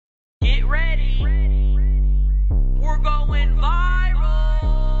Get ready. We're going viral.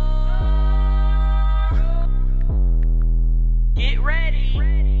 Get ready.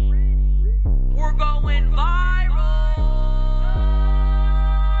 We're going viral.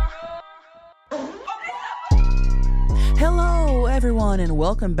 Hello, everyone, and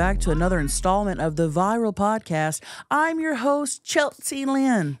welcome back to another installment of the Viral Podcast. I'm your host, Chelcie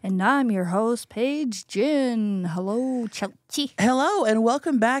Lynn. And I'm your host, Paige Ginn. Hello, Chelcie. Hello, and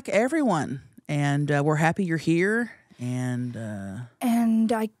welcome back, everyone. And we're happy you're here. And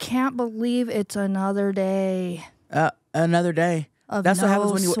I can't believe it's another day another day. of That's no what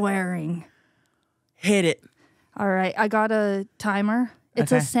happens when you swearing. hit it. All right, I got a timer.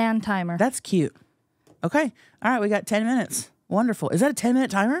 It's Okay. a sand timer. That's cute. Okay. All right, we got 10 minutes. Wonderful. Is that a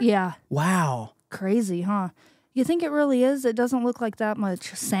 10-minute timer? Yeah, Wow. crazy, huh? You think it really is? It doesn't look like that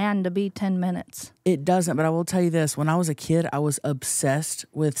much sand to be 10 minutes. It doesn't, but I will tell you this. When I was a kid, I was obsessed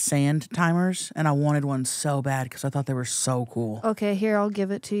with sand timers, and I wanted one so bad because I thought they were so cool. Okay, here, I'll give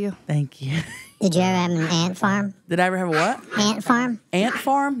it to you. Thank you. Did you ever have an ant farm? Did I ever have a what? Ant farm? Ant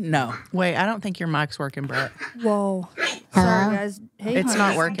farm? No. Wait, I don't think your mic's working, Brett. Whoa. Hello? Sorry, guys. Hey, It's honey, not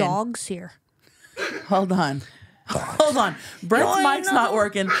there's working. dogs here. Hold on. Hold on. Brett's mic's not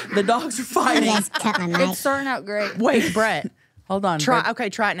working. The dogs are You fighting. guys cut my mic. It's starting out great. Wait, Brett. Hold on. Try. Brett. Okay,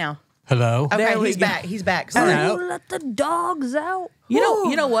 try it now. Hello. Okay, There we he's go. back. He's back. Sorry. You let the dogs out.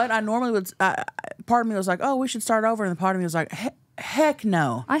 You know what? I normally would. Part of me was like, "Oh, we should start over," and the part of me was like, "Heck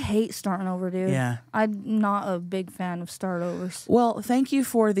no." I hate starting over, dude. Yeah. I'm not a big fan of start overs. Well, thank you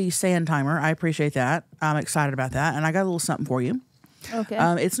for the sand timer. I appreciate that. I'm excited about that, and I got a little something for you. Okay.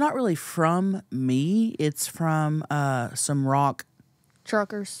 It's not really from me. It's from some rock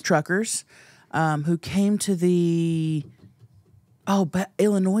Truckers. truckers who came to the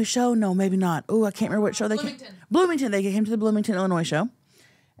Illinois show. No, maybe not. Oh, I can't remember what show they came. Bloomington. They came to the Bloomington, Illinois show,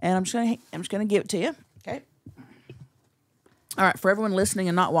 and I'm just gonna give it to you. Okay. All right, for everyone listening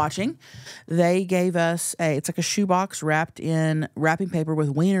and not watching, they gave us it's like a shoebox wrapped in wrapping paper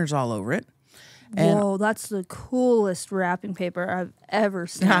with wieners all over it. And Whoa, that's the coolest wrapping paper I've ever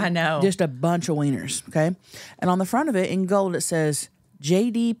seen. I know. just a bunch of wieners, okay? And on the front of it, in gold, it says,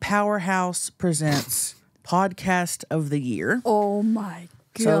 JD Powerhouse presents Podcast of the Year. Oh my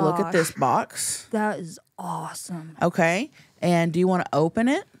god. So look at this box, That is awesome. okay? And do you want to open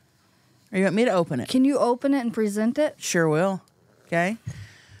it? Or you want me to open it? Can you open it and present it? Sure will, okay?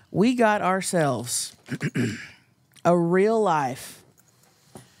 We got ourselves a real life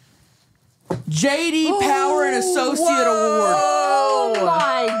JD Power and Associate Award. Oh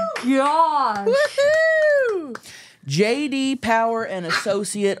my gosh. JD Power and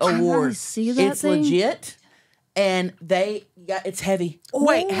Associate Award. see that It's thing? legit, and it's heavy.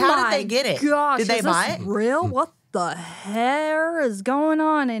 Wait, how my did they get it? Gosh, Did they is buy this it? real? What the hair is going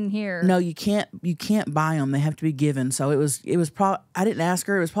on in here? No, you can't buy them. They have to be given. So it was probably, I didn't ask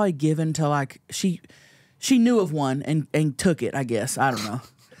her. It was probably given to like she knew of one and took it. I guess, I don't know.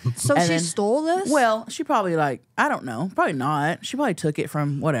 So and she then- stole this? Well, she probably I don't know. Probably not. She probably took it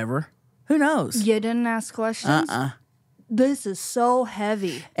from whatever. Who knows? You didn't ask questions? This is so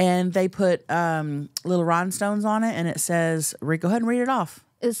heavy. And they put little rhinestones on it, and it says, go ahead and read it off.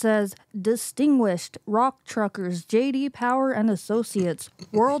 It says, Distinguished Rock Truckers, JD Power and Associates,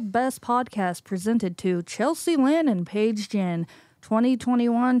 World Best Podcast presented to Chelcie Lynn and Paige Ginn,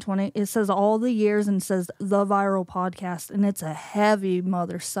 2021, it says all the years and says the Viral Podcast, and it's a heavy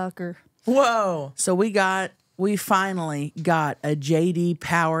mother sucker. Whoa. So we finally got a JD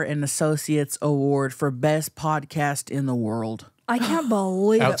Power and Associates Award for Best Podcast in the World. I can't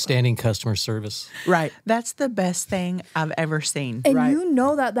believe it. Outstanding customer service. Right. That's the best thing I've ever seen. And right. you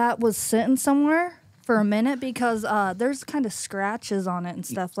know that was sitting somewhere for a minute because there's kind of scratches on it and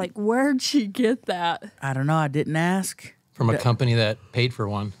stuff. Like, where'd she get that? I don't know. I didn't ask. From a company that paid for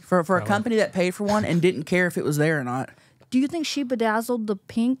one. For a company that paid for one and didn't care if it was there or not. Do you think she bedazzled the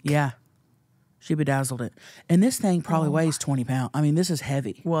pink? Yeah. She bedazzled it. And this thing probably weighs 20 pounds. I mean, this is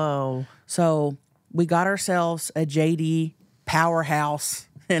heavy. Whoa. So we got ourselves a JD Powerhouse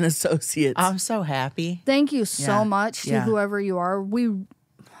and Associates. I'm so happy. Thank you so Yeah. much to Yeah. whoever you are.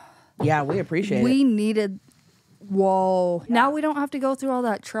 Yeah, we appreciate it. We needed. Whoa! Now we don't have to go through all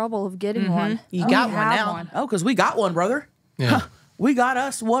that trouble of getting one. You We got one have now. one. Oh, because we got one, brother. Yeah. We got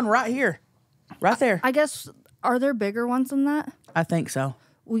us one right here. Right there. I guess. Are there bigger ones than that? I think so.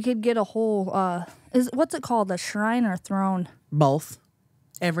 We could get a whole. What's it called? A shrine or throne? Both.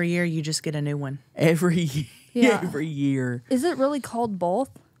 Every year you just get a new one. Every Yeah. every year. Is it really called both?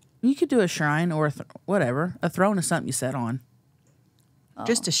 You could do a shrine or whatever. A throne is something you sit on.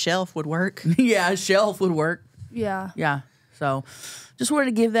 Just a shelf would work. Yeah, a shelf would work. Yeah. Yeah. So just wanted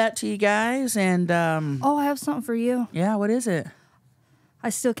to give that to you guys. And Oh, I have something for you. yeah, what is it? I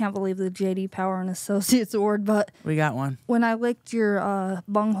still can't believe the JD Power and Associates award, but We got one. when I licked your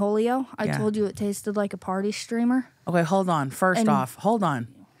bungholio, I Yeah. told you it tasted like a party streamer. Okay, hold on. First off, hold on.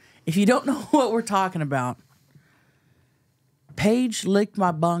 If you don't know what we're talking about, Paige licked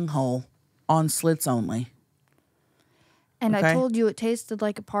my bunghole on Slits Only. And Okay. I told you it tasted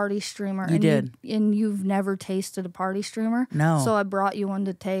like a party streamer. You and did. And you've never tasted a party streamer. No. So I brought you one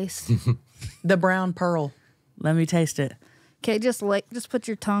to taste. The brown pearl. Let me taste it. Okay, just put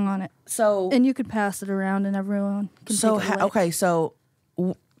your tongue on it. So, And you could pass it around and everyone can take a lick. okay, so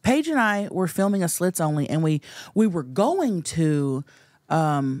Paige and I were filming a Slits Only, and we were going to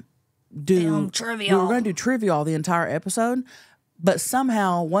do Film We Trivial. were going to do Trivial the entire episode, but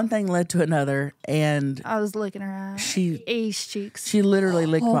somehow one thing led to another, and I was licking her ass. she Ace cheeks. she literally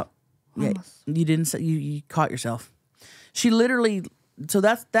licked my. Yeah, almost. you didn't say you caught yourself. She literally. So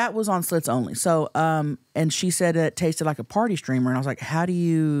that was on Slits Only. So and she said it tasted like a party streamer, and I was like, "How do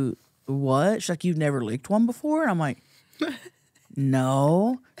you what?" She's like, "You've never licked one before?" And I'm like,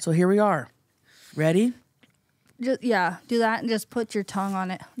 "No." So here we are. Ready? Just, yeah, do that and just put your tongue on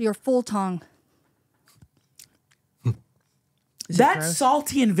it. Your full tongue. That's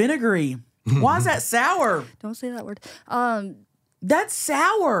salty and vinegary. Why is that sour? Don't say that word. That's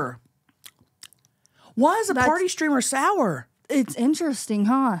sour. Why is a party streamer sour? It's interesting,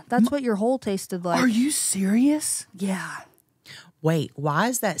 huh? That's what your hole tasted like. Are you serious? Yeah. Wait, why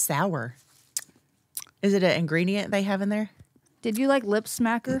is that sour? Is it an ingredient they have in there? Did you like lip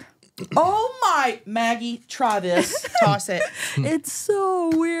smacker? Oh my, Maggie, try this. Toss it. It's so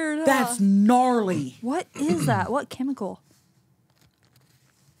weird. Huh? That's gnarly. What is that? What chemical?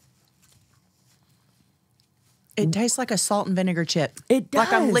 It tastes like a salt and vinegar chip. It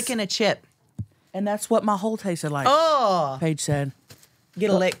Like I'm does. licking a chip. And that's what my hole tasted like. Oh, Paige said. get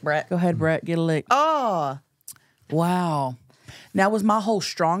a lick, Brett. Go ahead, Brett, get a lick. Oh, Wow. Now, was my hole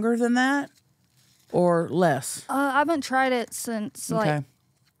stronger than that or less? I haven't tried it since Okay.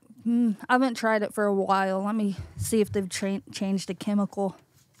 I haven't tried it for a while. Let me see if they've changed the chemical.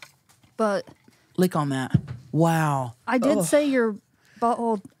 But Lick on that. Wow. I did say your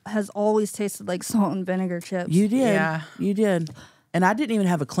butthole has always tasted like salt and vinegar chips. You did. Yeah. You did. And I didn't even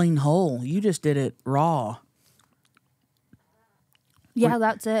have a clean hole. You just did it raw. Yeah,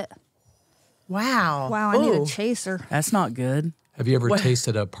 that's it. wow. Wow, I need Ooh. a chaser. That's not good. Have you ever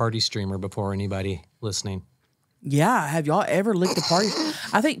tasted a party streamer before? Anybody listening? Yeah. Have y'all ever licked a party?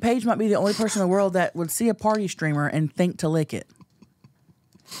 I think Paige might be the only person in the world that would see a party streamer and think to lick it.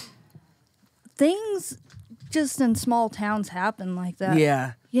 Things just in small towns happen like that.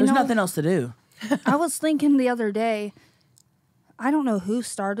 Yeah. You There's know- nothing else to do. I was thinking the other day, I don't know who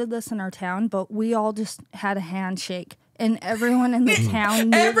started this in our town, but we all just had a handshake. And everyone in the town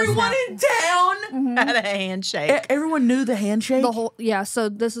knew Everyone in town. Had a handshake. Everyone knew the handshake. the whole so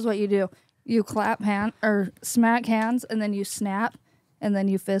this is what you do. You clap hand or smack hands and then you snap and then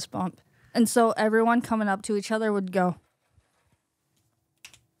you fist bump. And so everyone coming up to each other would go,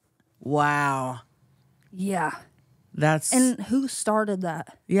 Wow. yeah. That's And who started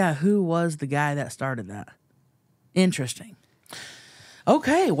that? yeah, who was the guy that started that? Interesting.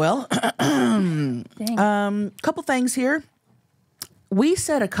 Okay, well, Dang. couple things here. We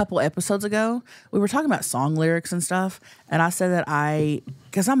said a couple episodes ago, we were talking about song lyrics and stuff, and I said that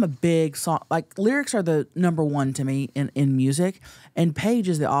because I'm a big song, like lyrics are the number one to me in music, and Paige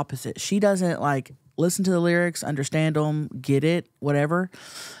is the opposite. She doesn't like listen to the lyrics, understand them, get it, whatever.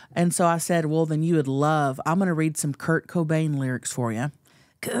 And so I said, well, then you would love, I'm going to read some Kurt Cobain lyrics for you.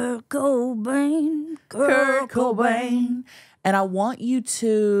 Kurt Cobain. Kurt Cobain. And I want you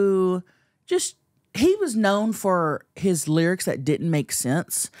to he was known for his lyrics that didn't make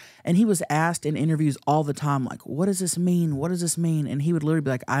sense. And he was asked in interviews all the time, like, what does this mean? What does this mean? And he would literally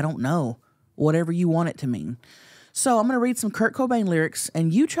be like, I don't know. Whatever you want it to mean. So I'm going to read some Kurt Cobain lyrics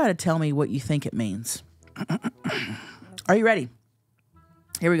and you try to tell me what you think it means. Are you ready?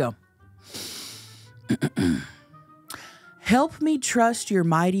 Here we go. Help me trust your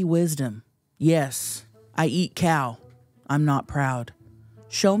mighty wisdom. Yes, I eat cow. I'm not proud.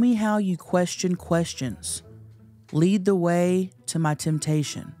 Show me how you question questions. Lead the way to my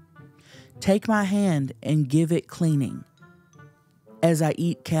temptation. Take my hand and give it cleaning. As I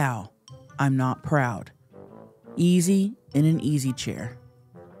eat cow, I'm not proud. Easy in an easy chair.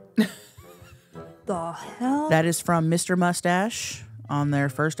 The hell? That is from Mr. Mustache on their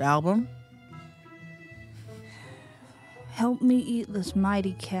first album. Help me eat this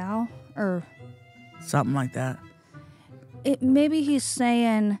mighty cow? Or Something like that. maybe he's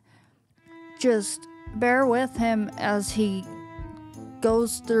saying just bear with him as he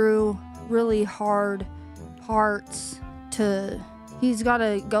goes through really hard parts he's got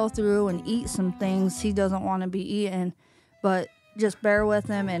to go through and eat some things he doesn't want to be eating, but just bear with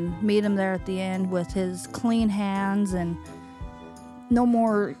him and meet him there at the end with his clean hands and no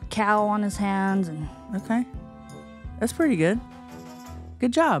more cow on his hands. And Okay. That's pretty good.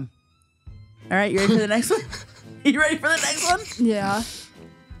 Good job. All right, you ready for the next one? You ready for the next one? yeah.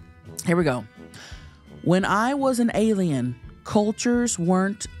 Here we go. When I was an alien, cultures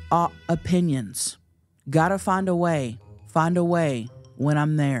weren't opinions. Gotta find a way when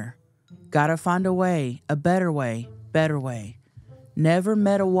I'm there. Gotta find a way, a better way, better way. Never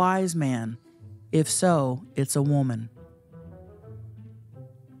met a wise man. If so, it's a woman.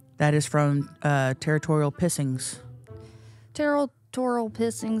 That is from Territorial Pissings. Territorial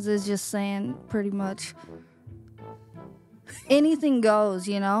Pissings is just saying pretty much anything goes,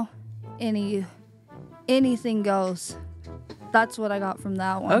 you know? Anything goes. That's what I got from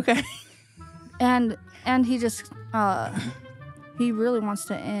that one. Okay. And he just he really wants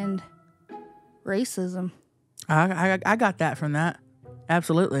to end racism. I got that from that.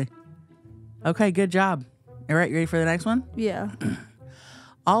 Absolutely. Okay, good job. All right, you ready for the next one? Yeah.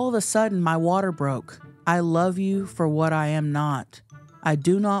 All of a sudden, my water broke. I love you for what I am not. I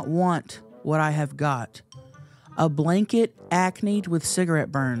do not want what I have got. A blanket acneed with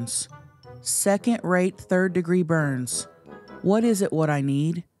cigarette burns. Second-rate, third-degree burns. What is it what I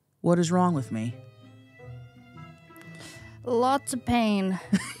need? What is wrong with me? Lots of pain.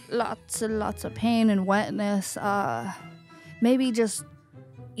 lots and lots of pain and wetness. Maybe just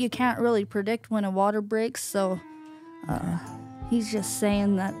you can't really predict when a water breaks, so he's just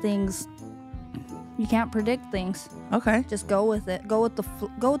saying that things you can't predict things. Okay. Just go with it. Go with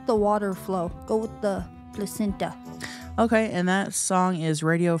the water flow. Go with the placenta. Okay, and that song is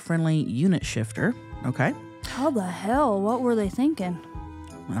radio-friendly unit shifter. Okay. How the hell? What were they thinking?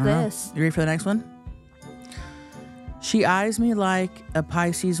 I don't know. This. You ready for the next one? She eyes me like a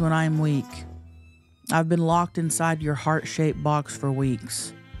Pisces when I'm weak. I've been locked inside your heart-shaped box for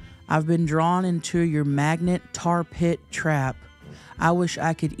weeks. I've been drawn into your magnet tar pit trap. I wish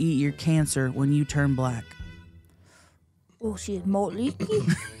I could eat your cancer when you turn black. Oh, she's malt leaky.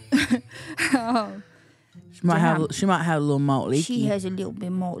 She might have a little malt leaky. She has a little bit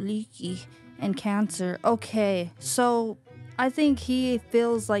malt leaky and cancer. Okay, so I think he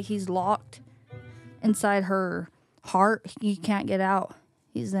feels like he's locked inside her heart. He can't get out.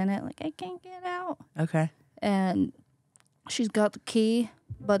 He's in it like, I can't get out. Okay. And she's got the key,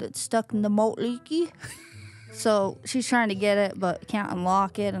 but it's stuck in the malt leaky. So she's trying to get it, but can't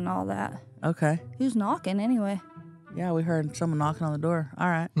unlock it and all that. Okay. Who's knocking anyway? Yeah, we heard someone knocking on the door. All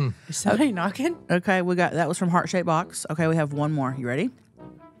right. Is somebody knocking? Okay, that was from Heart Shaped Box. Okay, we have one more. You ready?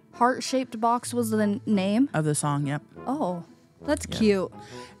 Heart-shaped box was the name? Of the song, yep. Oh, that's cute.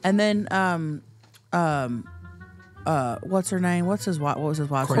 And then what's her name? What was his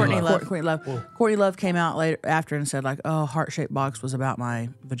wife? Courtney Love. Courtney Love. Whoa. Courtney Love came out later after and said like, "Oh, Heart Shaped Box was about my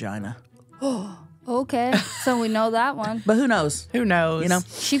vagina." Okay, so we know that one. But who knows? Who knows? You know?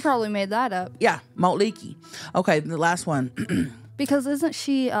 She probably made that up. Yeah, malt leaky. Okay, the last one. Because isn't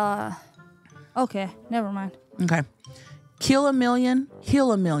she, okay, never mind. Okay. Kill a million,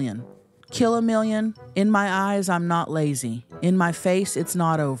 heal a million. Kill a million. In my eyes, I'm not lazy. In my face, it's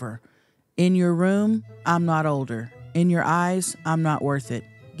not over. In your room, I'm not older. In your eyes, I'm not worth it.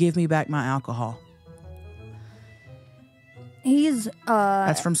 Give me back my alcohol. He's,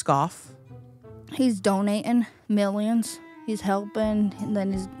 That's from Scoff. he's donating millions. He's helping, and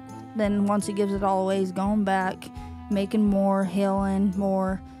then once he gives it all away, he's going back, making more, healing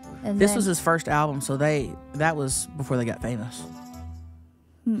more. And This then, was his first album, so that was before they got famous.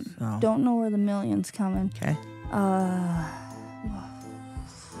 So, don't know where the millions coming. okay.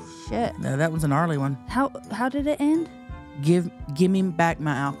 Shit. No, that was an gnarly one. How did it end? Give me back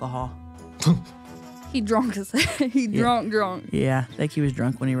my alcohol. He drunk as he drunk. Yeah, I think he was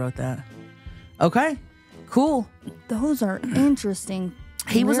drunk when he wrote that. Okay, cool. Those are interesting.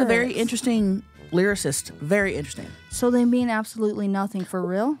 He was a very lyrics. interesting lyricist. Very interesting. So they mean absolutely nothing for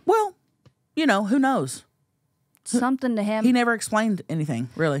real? Well, who knows? Something to him. He never explained anything,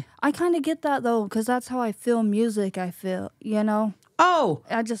 really. I kind of get that though, because that's how I feel music. I feel, Oh,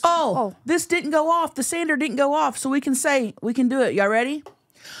 I just this didn't go off. The sander didn't go off, so we can do it. Y'all ready?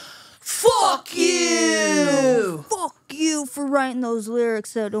 Fuck you! Fuck you for writing those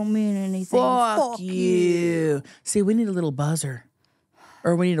lyrics that don't mean anything. Fuck you! See, we need a little buzzer,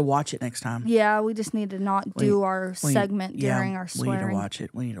 or we need to watch it next time. Yeah, we just need to not do our segment during our We need to swearing.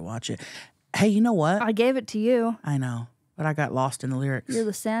 watch it. Hey, you know what? I gave it to you. I know, but I got lost in the lyrics. You're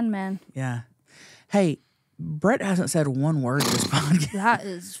the Sandman. Yeah. Hey, Brett hasn't said one word this podcast. That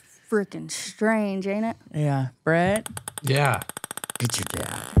is freaking strange, ain't it? Yeah, Brett, Yeah. it's your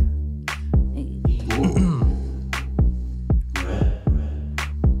dad.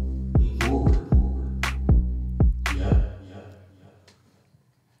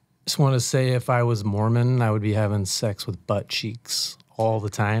 Just want to say if I was Mormon, I would be having sex with butt cheeks all the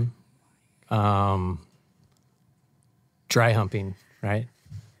time. Dry humping, right?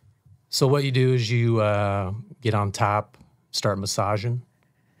 So what you do is you get on top, start massaging,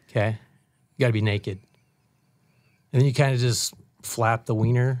 okay? You got to be naked. And then you kind of just flap the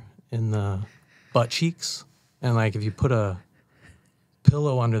wiener in the butt cheeks. And like if you put a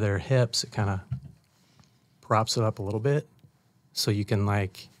pillow under their hips, it kind of props it up a little bit so you can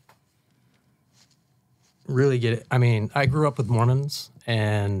like really get it. I mean, I grew up with Mormons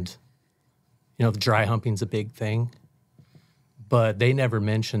and, you know, the dry humping's a big thing, but they never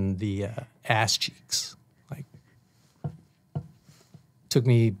mentioned the ass cheeks. Like, took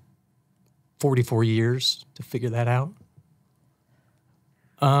me 44 years to figure that out.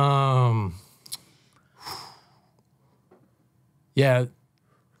 Yeah.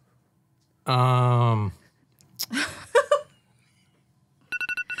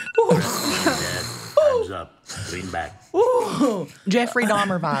 Time's up. Lean back. Jeffrey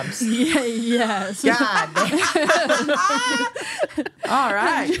Dahmer vibes. Yeah, yes. God damn. All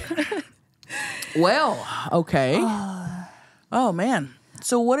right. Well, okay. Oh man.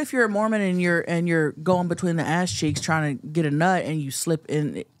 So what if you're a Mormon and you're going between the ass cheeks trying to get a nut and you slip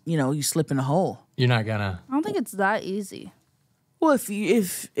in, you slip in a hole? You're not gonna. I don't think it's that easy. Well, if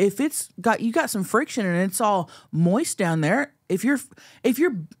it's got some friction and it's all moist down there, if you're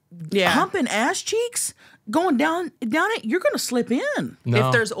humping ass cheeks going down it, you're gonna slip in. No.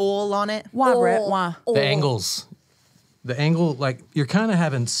 If there's oil on it. Why, Brett? Why? The angles. The angle, like you're kind of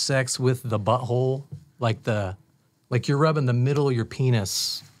having sex with the butthole, like you're rubbing the middle of your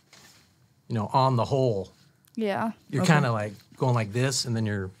penis, on the hole. Yeah. You're kind of like going like this, and then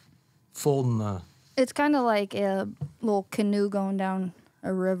you're folding the. It's kind of like a little canoe going down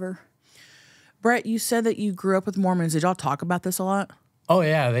a river. Brett, you said that you grew up with Mormons. Did y'all talk about this a lot? Oh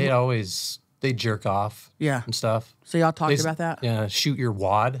yeah, they jerk off. Yeah. And stuff. So y'all talked about that? Yeah, shoot your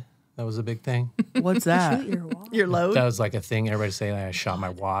wad. That was a big thing. What's that? Shoot your wad. Your load. That was like a thing. Everybody say I shot my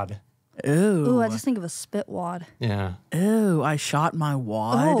wad. Ooh, I just think of a spit wad. Yeah. Ooh, I shot my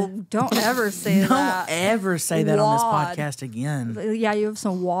wad. Oh, don't ever say Don't that. ever say that on this Wad. podcast again. Yeah, you have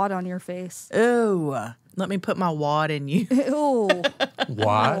some wad on your face. Ooh. Let me put my wad in you. Ew.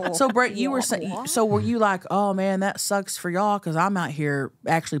 Wad? So Brett, you were saying. So were you like, oh man, that sucks for y'all because I'm out here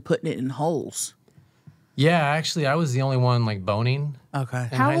actually putting it in holes. Yeah, actually, I was the only one like boning Okay.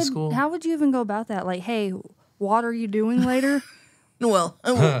 in high school. How would you even go about that? Like, hey, what are you doing later? Well,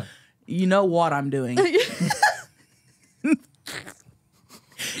 you know what I'm doing.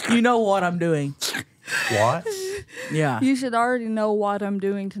 You know what I'm doing. What? Yeah. You should already know what I'm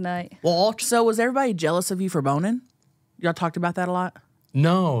doing tonight. What? So was everybody jealous of you for boning? Y'all talked about that a lot?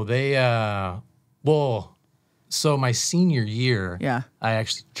 No, they, so my senior year, Yeah. I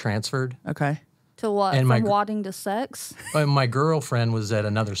actually transferred. Okay. To what? And my From gr- wadding to sex? My girlfriend was at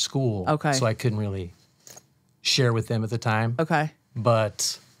another school. Okay. So I couldn't really share with them at the time. Okay.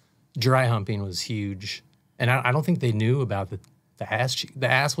 But dry humping was huge. And I don't think they knew about the ass cheek. The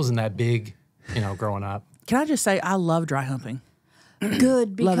ass wasn't that big, growing up. Can I just say I love dry humping?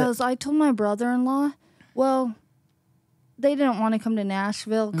 Good, Love it. because I told my brother-in-law, well, they didn't want to come to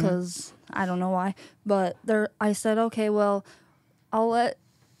Nashville Mm-hmm. because I don't know why, but I said, okay, well, I'll let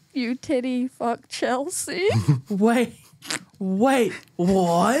you titty fuck Chelsea. Wait,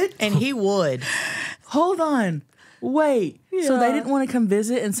 what? And he would. Hold on. Wait. So they Yeah. didn't want to come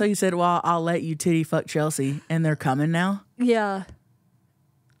visit, and so you said, well, I'll let you titty fuck Chelsea, and they're coming now? Yeah.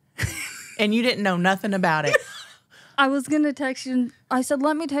 And you didn't know nothing about it. I was going to text you. I said,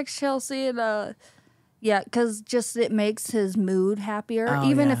 let me text Chelsea and, yeah, because just it makes his mood happier. Oh,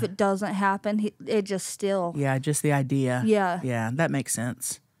 Even yeah. if it doesn't happen, it just still. Yeah, just the idea. Yeah. Yeah, that makes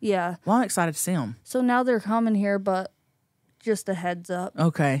sense. Yeah. Well, I'm excited to see him. So now they're coming here, but just a heads up.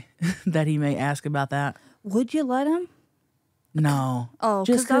 Okay. That he may ask about that. Would you let him? No. Oh,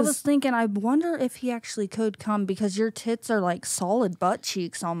 Just because I was thinking, I wonder if he actually could come because your tits are like solid butt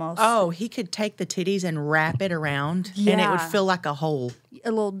cheeks almost. Oh, he could take the titties and wrap it around, and it would Yeah. feel like a hole.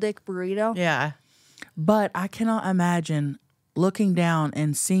 A little dick burrito. Yeah. But I cannot imagine looking down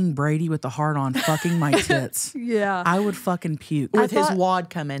and seeing Brady with the heart on fucking my tits. Yeah. I would fucking puke. With his thought- wad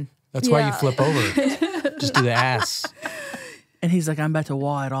coming. That's why you Yeah. flip over. Just do the ass. And he's like, I'm about to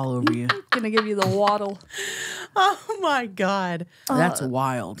wad all over you. Gonna give you the waddle. Oh my God. That's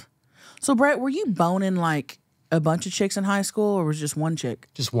wild. So, Brett, were you boning like a bunch of chicks in high school, or was it just one chick?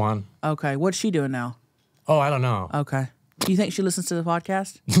 Just one. Okay. What's she doing now? Oh, I don't know. Okay. Do you think she listens to the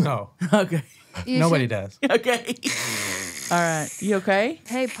podcast? No, Okay. nobody does. Okay. All right. You okay?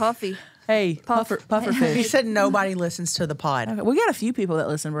 Hey, Puffy. Hey, Puff. He pufferfish. said nobody listens to the pod. Okay. We got a few people that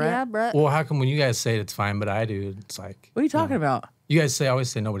listen, Brett. Yeah, Brett. Well, how come when you guys say it, it's fine, but I do, it's like, What are you talking about? you guys always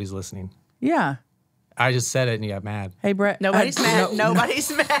say nobody's listening. Yeah. I just said it and you got mad. Hey, Brett. Nobody's mad. no-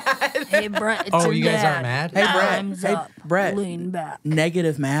 Nobody's mad. Hey, Brett. It's Oh, your you guys dad. aren't mad? Hey, Brett. Time's Hey, up. Brett. Lean back.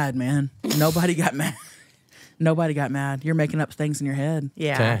 Negative mad, man. Nobody got mad. Nobody got mad. You're making up things in your head.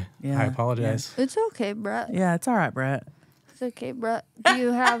 Yeah. Okay. Yeah. I apologize. It's okay, Brett. Yeah, it's all right, Brett. It's okay, Brett. Do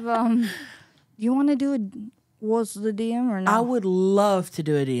you have you want to do what's the DM or no? I would love to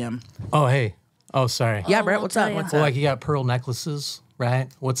do a DM. Oh, hey. Oh, sorry. Yeah, Oh, Brett, I'll what's tell up? ya. What's Well, up? like you got pearl necklaces, right?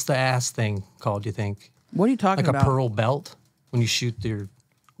 What's the ass thing called, do you think? What are you talking Like a about? pearl belt when you shoot your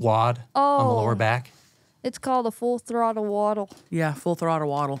wad on the lower Oh. back? It's called a full throttle waddle. Yeah, full throttle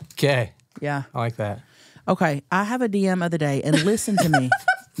waddle. Okay. Yeah. I like that. Okay, I have a DM of the day, and listen to me.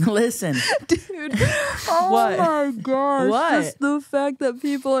 Listen. Oh What? my gosh. What? Just the fact that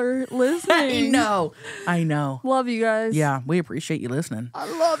people are listening. I know. I know. Love you guys. Yeah, we appreciate you listening. I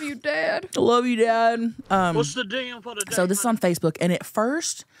love you, Dad. I love you, Dad. What's the DM for the day? So this is on Facebook, and at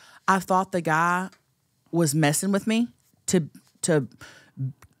first, I thought the guy was messing with me to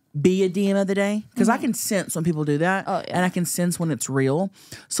be a DM of the day, because I can sense when people do that, Oh, yeah. and I can sense when it's real.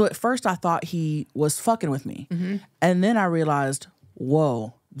 So at first, I thought he was fucking with me, and then I realized,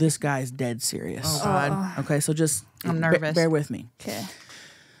 whoa, this guy's dead serious. Oh, God. Okay, so just I'm nervous. bear with me. Okay.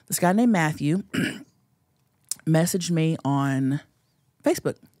 This guy named Matthew messaged me on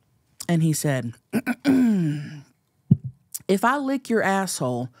Facebook, and he said, if I lick your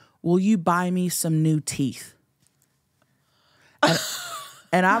asshole, will you buy me some new teeth?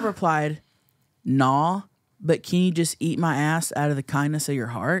 And I replied, nah, but can you just eat my ass out of the kindness of your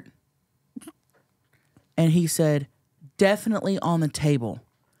heart? And he said, definitely on the table.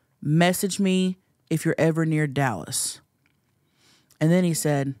 Message me if you're ever near Dallas. And then he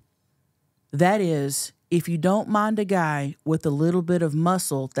said, that is, if you don't mind a guy with a little bit of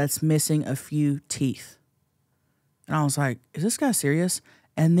muscle that's missing a few teeth. And I was like, is this guy serious?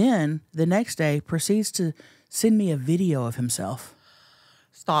 And then the next day proceeds to send me a video of himself.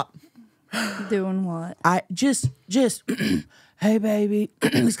 Stop. Doing what? I just, hey baby,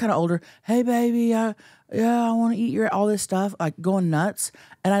 he's kind of older. Hey baby, yeah, I want to eat your all this stuff, like going nuts.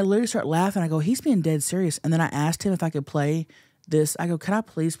 And I literally start laughing. I go, he's being dead serious. And then I asked him if I could play this. I go, can I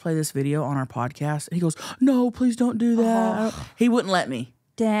please play this video on our podcast? And he goes, no, please don't do that. He wouldn't let me.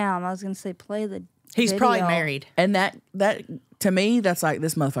 Damn, I was gonna say play the. He's video. probably married. And that to me, that's like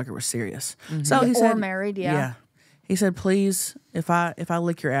this motherfucker was serious. So he Or said, married, yeah. He said, please, if I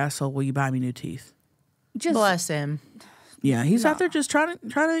lick your asshole, will you buy me new teeth? Just Bless him. Yeah, he's out there just trying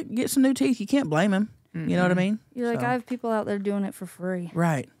to get some new teeth. You can't blame him. You know what I mean? you're like, So- I have people out there doing it for free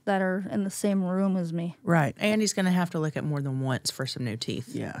Right, that are in the same room as me. right. And he's going to have to lick it more than once for some new teeth.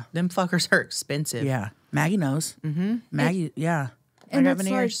 Yeah. Them fuckers are expensive. Yeah, Maggie knows. Mm-hmm. Maggie, yeah. And got it's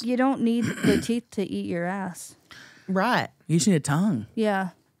veneers. like you don't need the teeth to eat your ass. Right. You just need a tongue. Yeah,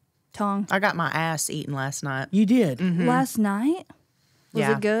 tongue. I got my ass eaten last night. You did. Last night was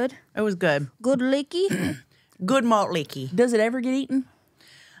Yeah. it good? It was good. Good licky. Good malt leaky. Does it ever get eaten?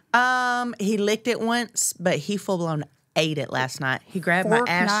 He licked it once, but he full blown ate it last night. He grabbed Fork,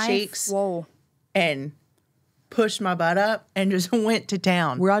 my ass knife. cheeks Whoa. and pushed my butt up and just went to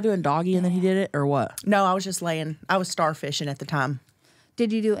town. We're all doing doggy and then he did it, or what? No, I was just laying. I was starfishing at the time.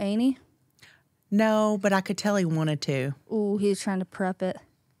 Did you do Annie? No, but I could tell he wanted to. Ooh, he was trying to prep it.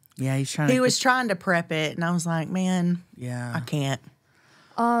 Yeah, he's trying He to. was trying to prep it, and I was like, man, Yeah. I can't.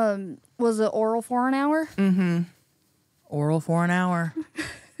 Was it oral for an hour? Oral for an hour.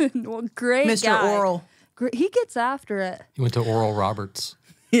 Well, great Mr. guy. Oral. He gets after it. He went to Oral Roberts.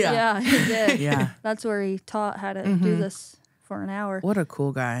 Yeah. Yeah, he did. Yeah. That's where he taught how to do this for an hour. What a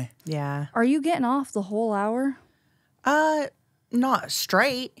cool guy. Yeah. Are you getting off the whole hour? Not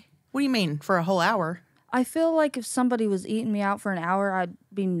straight. What do you mean? For a whole hour? I feel like if somebody was eating me out for an hour, I'd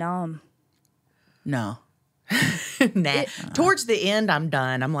be numb. No. Nah. Towards the end, I'm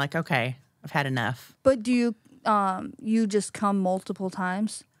done. I'm like, okay, I've had enough. But do you you just come multiple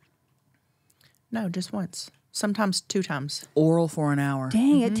times? No, just once. Sometimes 2 times. Oral for an hour.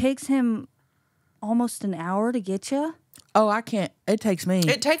 Dang, it takes him almost an hour to get you. Oh, I can't. It takes me.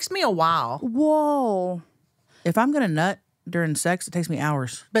 It takes me a while, Whoa. If I'm going to nut during sex, it takes me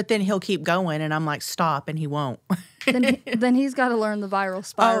hours. but then he'll keep going, and I'm like, stop, and he won't. Then he's got to learn the viral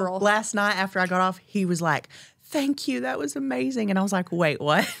spiral. Last night after I got off, he was like, thank you, that was amazing. And I was like, wait,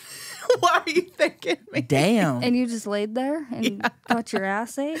 what? Why are you thinking me? Damn. And you just laid there and got your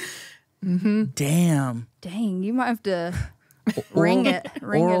ass ate? Damn. Dang, you might have to ring it.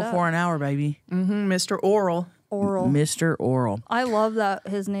 Ring Oral it up. for an hour, baby. Mr. Oral. Oral. Mr. Oral. I love that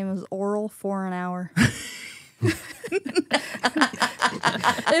his name is Oral for an hour.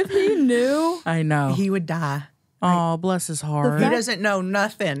 If he knew, I know. He would die. Oh, bless his heart. He doesn't know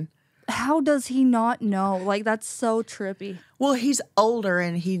nothing. how does he not know? Like, that's so trippy. Well, he's older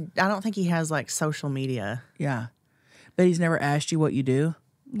and I don't think he has like social media. Yeah. But he's never asked you what you do?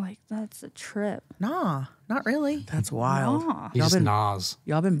 Like, that's a trip. Nah, not really. That's wild. Nah. He just gnaws.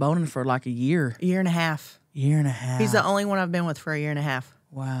 Y'all been boning for like a year. A year and a half. Year and a half. He's the only one I've been with for a year and a half.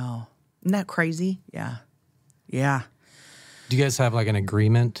 Wow. Isn't that crazy? Yeah. Yeah. Do you guys have like an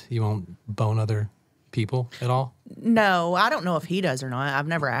agreement? You won't bone other people at all? No, I don't know if he does or not. I've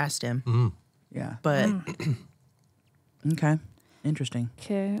never asked him. Yeah. But Okay. Interesting.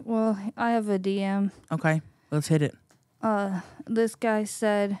 Okay, well, I have a DM. Okay. Let's hit it. This guy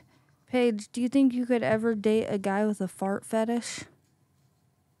said, Paige, do you think you could ever date a guy with a fart fetish?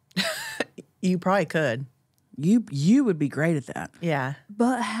 you probably could. You would be great at that. Yeah.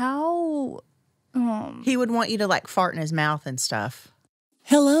 But how? He would want you to like fart in his mouth and stuff.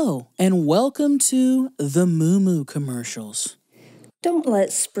 Hello, and welcome to the Moo Moo commercials. Don't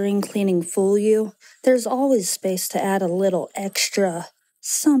let spring cleaning fool you. There's always space to add a little extra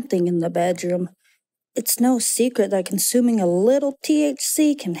something in the bedroom. It's no secret that consuming a little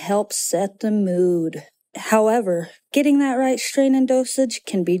THC can help set the mood. However, getting that right strain and dosage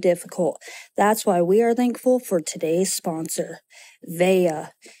can be difficult. That's why we are thankful for today's sponsor,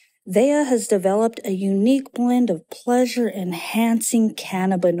 Veya. Veya has developed a unique blend of pleasure-enhancing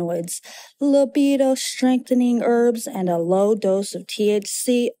cannabinoids, libido-strengthening herbs, and a low dose of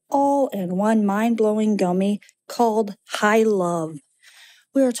THC, all in one mind-blowing gummy called High Love.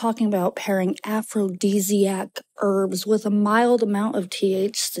 We are talking about pairing aphrodisiac herbs with a mild amount of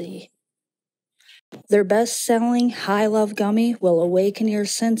THC. Their best-selling High Love gummy will awaken your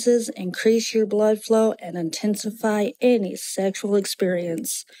senses, increase your blood flow, and intensify any sexual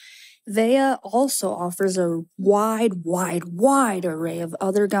experience. Veya also offers a wide array of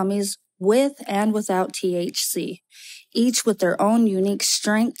other gummies with and without THC, each with their own unique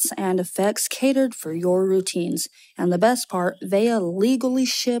strengths and effects catered for your routines. And the best part, Veya legally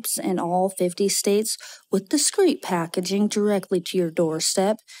ships in all 50 states with discreet packaging directly to your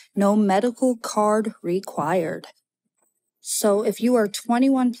doorstep, no medical card required. So if you are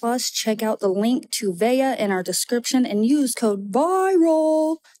 21 plus, check out the link to Veya in our description and use code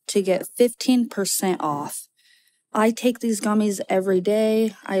VIRAL to get 15% off. I take these gummies every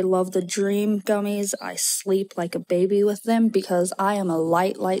day. I love the Dream gummies. I sleep like a baby with them because I am a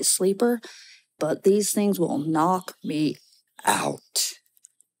light sleeper, but these things will knock me out.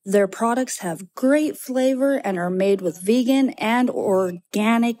 Their products have great flavor and are made with vegan and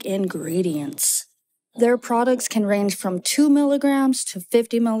organic ingredients. Their products can range from 2 milligrams to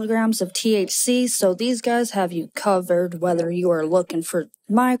 50 milligrams of THC, so these guys have you covered whether you are looking for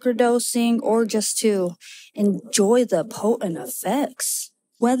microdosing or just to enjoy the potent effects.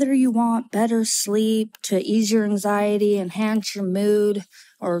 Whether you want better sleep, to ease your anxiety, enhance your mood,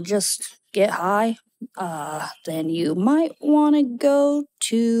 or just get high, then you might want to go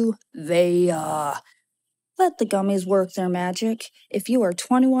to Veya. Let the gummies work their magic. If you are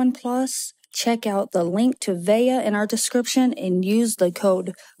 21 plus, check out the link to Veya in our description and use the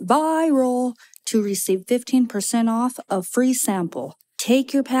code VIRAL to receive 15% off a free sample.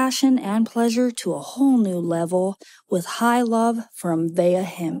 Take your passion and pleasure to a whole new level with High Love from Veya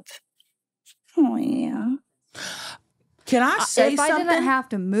Hemp. Oh, yeah. Can I say If something? I didn't have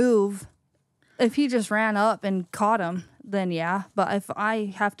to move, if he just ran up and caught him, then yeah. But if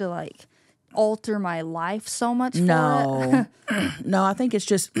I have to, like, alter my life so much for No. it. No, I think it's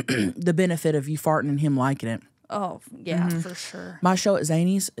just the benefit of you farting and him liking it. Oh, yeah, for sure. My show at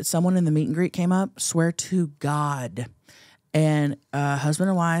Zany's, someone in the meet and greet came up, swear to God. And husband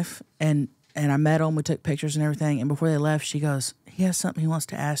and wife, and I met them, we took pictures and everything. And before they left, she goes, he has something he wants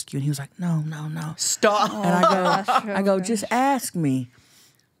to ask you. And he was like, no. Stop. And I go, just ask me.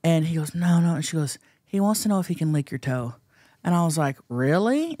 And he goes, no. And she goes, he wants to know if he can lick your toe. And I was like,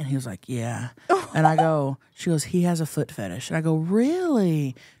 really? And he was like, yeah. And I go, she goes, he has a foot fetish. And I go,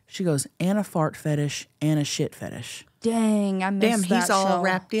 really? She goes, and a fart fetish and a shit fetish. Dang, I missed Damn, that he's all show.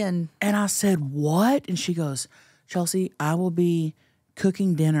 wrapped in. And I said, what? And she goes, Chelcie, I will be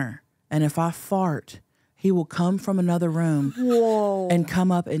cooking dinner. And if I fart, he will come from another room and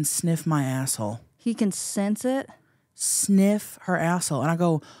come up and sniff my asshole. He can sense it. Sniff her asshole. And I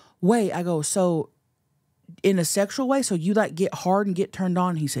go, wait, so in a sexual way? So you like get hard and get turned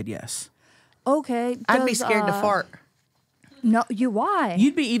on? He said yes. Okay. I'd be does, scared to fart. No, why?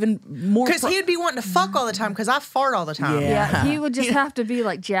 You'd be even more Because he'd be wanting to fuck all the time because I fart all the time. yeah, he would just have to be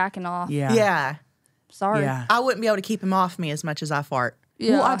like jacking off. Yeah. Yeah. Sorry. Yeah. I wouldn't be able to keep him off me as much as I fart.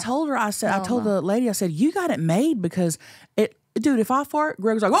 Yeah. Well, I told her, I told the lady, I said, you got it made because dude, if I fart,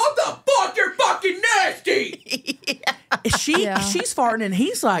 Greg's like, what the fuck, you're fucking nasty. She's farting and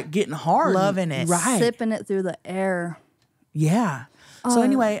he's like getting hard. Loving it. Right. Sipping it through the air. Yeah. So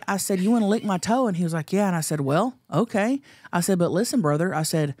anyway, I said, you want to lick my toe? And he was like, yeah. And I said, well, okay. I said, but listen, brother. I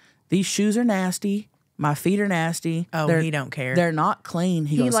said, these shoes are nasty. My feet are nasty. Oh, he don't care. They're not clean.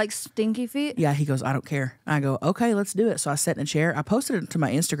 He goes, likes stinky feet? yeah. He goes, I don't care. I go, okay, let's do it. So I sat in a chair. I posted it to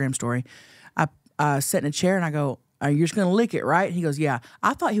my Instagram story. I sat in a chair and I go, you're just going to lick it, right? He goes, yeah.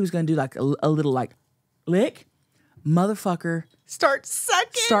 I thought he was going to do like a little like lick. Motherfucker. Start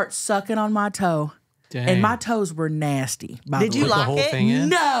sucking on my toe. Dang. And my toes were nasty. By Did the you way. the like whole it? thing in?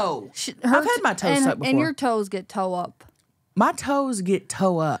 No. I've had my toes sucked before. And your toes get toe up. My toes get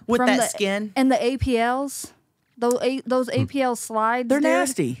toe up. with From that the- skin. And the APLs, those APL slides, They're dude,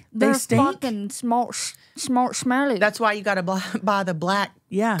 nasty. They They're stink. fucking smelly. That's why you got to buy the black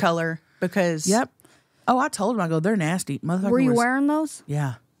Yeah. color because Yep. Oh, I told him. I go, they're nasty. Motherfucker Were you was- wearing those?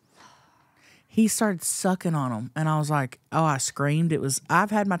 Yeah. He started sucking on them. And I was like, oh, I screamed.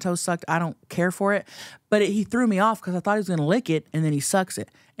 I've had my toes sucked. I don't care for it. But he threw me off because I thought he was going to lick it. And then he sucks it.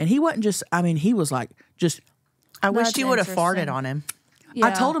 And he wasn't just, he was like, just, I wish That's you would have interesting. farted on him Yeah.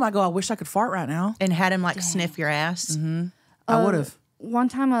 I told him, I go, I wish I could fart right now. and had him like sniff your ass. I would have. One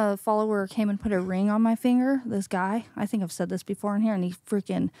time a follower came and put a ring on my finger, this guy. I think I've said this before in here. And he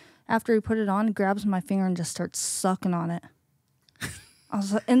freaking, after he put it on, grabs my finger and just starts sucking on it.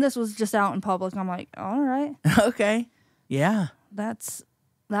 And this was just out in public. I'm like, all right. Okay. Yeah. That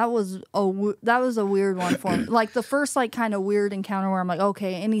was a weird one for me. Like the first kind of weird encounter where I'm like,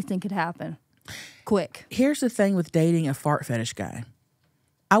 okay, anything could happen. Quick. Here's the thing with dating a fart fetish guy.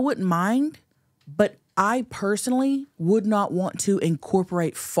 I wouldn't mind, but I personally would not want to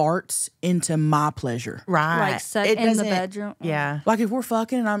incorporate farts into my pleasure. Right. Like set It in the doesn't- bedroom. Yeah. Like if we're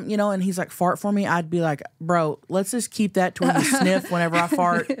fucking and I'm, and he's like fart for me, I'd be like, bro, let's just keep that to where you sniff whenever I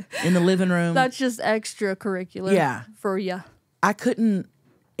fart in the living room. That's just extracurricular Yeah. for you. I couldn't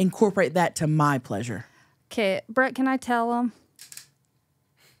incorporate that to my pleasure. Okay, Brett, can I tell him?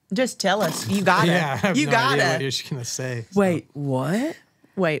 Just tell us. You gotta. Yeah, I have you no gotta. idea what you're gonna say. Wait, what?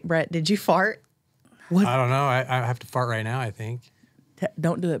 Wait, Brett, did you fart? I don't know. I have to fart right now, I think.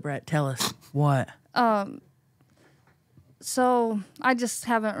 Don't do it, Brett. Tell us. What? So I just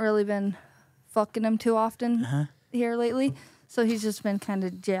haven't really been fucking him too often here lately. So he's just been kind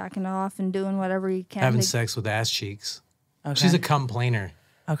of jacking off and doing whatever he can. Having to- sex with ass cheeks. Okay. She's a complainer.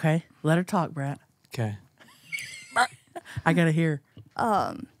 Okay. Let her talk, Brett. Okay. I gotta hear.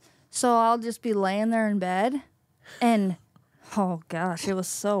 So I'll just be laying there in bed, and oh gosh, it was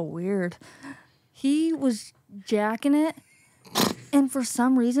so weird. He was jacking it, and for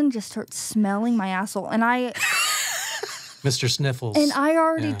some reason, just started smelling my asshole. And Mr. Sniffles. I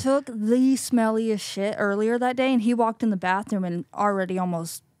already Yeah. took the smelliest shit earlier that day, and he walked in the bathroom and already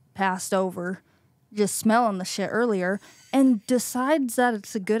almost passed over, just smelling the shit earlier, and decides that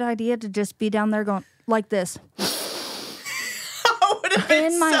it's a good idea to just be down there going like this.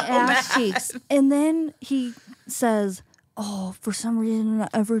 In my ass cheeks. And then he says, oh, for some reason,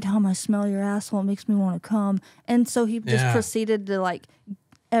 every time I smell your asshole, it makes me want to come. And so he just Yeah. proceeded to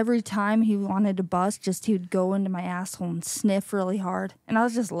every time he wanted to bust, he would go into my asshole and sniff really hard. And I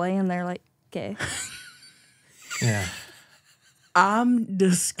was just laying there like, okay. Yeah. I'm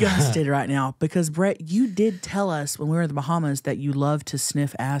disgusted right now because Brett, you did tell us when we were in the Bahamas that you love to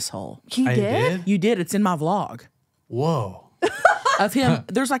sniff asshole. He I did? You did. It's in my vlog Whoa. of him.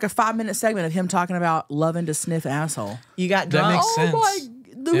 There's like a 5-minute segment of him talking about loving to sniff asshole. You got That drunk. makes sense.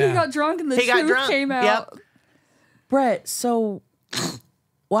 Then Yeah. we got drunk and the He got truth drunk. came out. Yep. Brett, so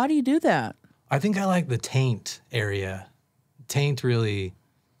why do you do that? I think I like the taint area. Taint really,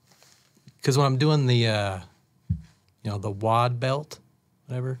 because when I'm doing the, the wad belt,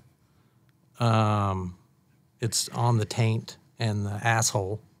 whatever, it's on the taint and the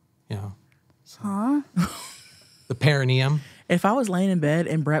asshole, Huh? the perineum. If I was laying in bed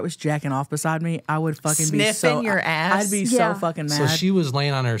and Brett was jacking off beside me, I would fucking be so Sniffing your ass? I'd be Yeah. so fucking mad. So she was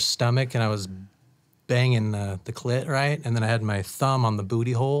laying on her stomach and I was banging the clit, right? And then I had my thumb on the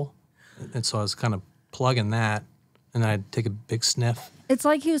booty hole. And so I was kind of plugging that. And then I'd take a big sniff. It's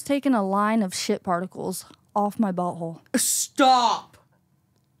like he was taking a line of shit particles off my butthole. Stop.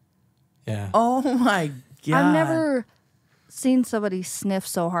 Yeah. Oh my god. I've never seen somebody sniff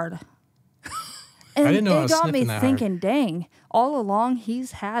so hard. And I didn't know I it was got me sniffing that hard. thinking, dang, all along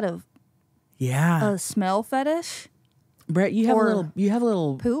he's had Yeah. a smell fetish, Brett, you have or a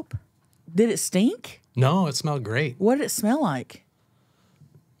little poop. Did it stink? No, it smelled great. What did it smell like?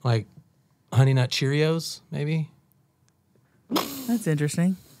 Like Honey Nut Cheerios, maybe. That's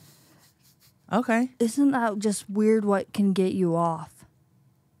interesting. Okay. Isn't that just weird what can get you off?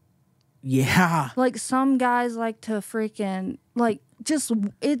 Yeah. Like some guys like to freaking, like, just,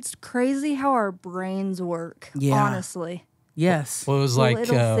 it's crazy how our brains work, Yeah. honestly. Yes. Well, it was like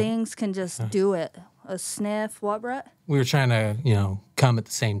Little things can just do it. A sniff, what, Brett? we were trying to, come at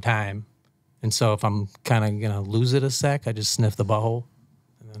the same time. And so if I'm kind of going to lose it a sec, I just sniff the butthole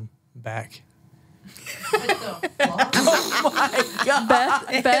and then back.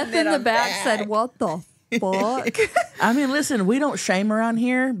 Beth in the back said, "What the fuck?" I mean, listen, we don't shame around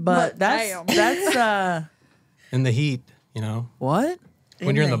here, but that's In the heat, what?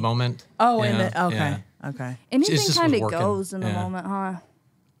 when you're in the moment. Oh, you in know? the okay. Yeah. Okay. Anything just kind was of working. goes in the Yeah. moment, huh?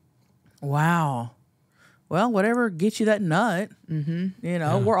 Wow. Well, whatever gets you that nut.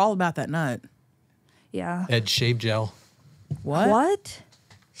 Mm-hmm. We're all about that nut. Yeah. Edge shave gel. What?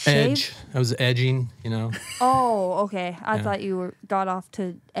 Shave? Edge. I was edging, Oh, okay. I thought you got off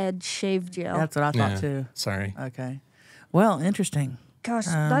to Edge shave gel. That's what I thought Yeah. too. Sorry. Okay. Well, interesting. Gosh,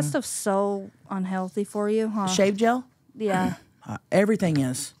 that stuff's so unhealthy for you, huh? Shave gel? Yeah. Everything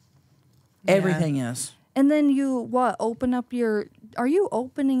is. Everything is. And then you open up your? Are you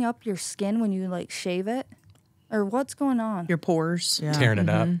opening up your skin when you like shave it, or what's going on? Your pores. Yeah. Tearing it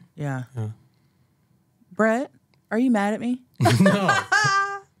up. Yeah. Brett, are you mad at me?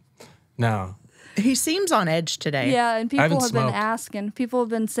 No. He seems on edge today. Yeah, and people haven't have been smoked. asking. People have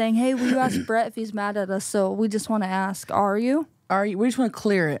been saying, "Hey, will you ask Brett if he's mad at us?" So we just want to ask, are you? Are you? We just want to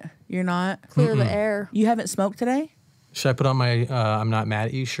clear it. You're not. Clear the air. You haven't smoked today, Should I put on my I'm not mad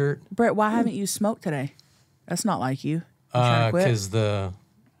at you shirt? Brett. Why haven't you smoked today? That's not like you. You trying to quit? Because the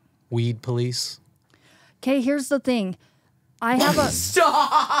weed police. Okay, here's the thing. I have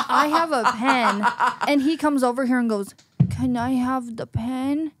a pen, and he comes over here and goes, "Can I have the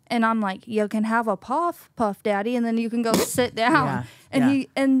pen?" And I'm like, "You can have a puff, Daddy," and then you can go sit down. Yeah,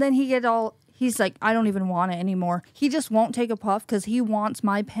 And then he's like, "I don't even want it anymore." He just won't take a puff because he wants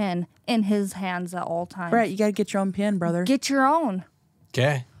my pen in his hands at all times. Brett, you got to get your own pen, brother. Get your own.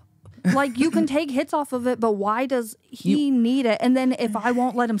 Okay. Like, you can take hits off of it, but why does he need it? And then if I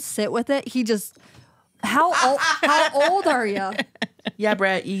won't let him sit with it, he just... How old are you? Yeah,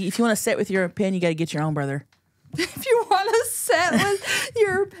 Brett. If you want to sit with your pen, you got to get your own, brother. If you want to sit with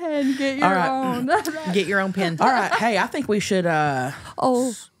your pen, get your All right. own. Get your own pen. All right. Hey, I think we should.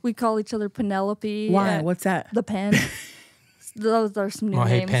 Oh, we call each other Penelope. Why? at What's that? The pen. Those are some new Oh,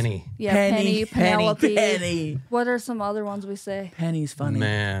 hey, names. Penny. Yeah, Penny, Penelope. Penny. What are some other ones we say? Penny's funny.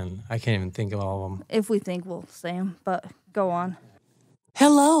 Man, I can't even think of all of them. If we think we'll say them, but go on.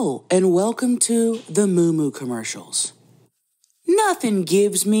 Hello, and welcome to the Moo Moo commercials. Nothing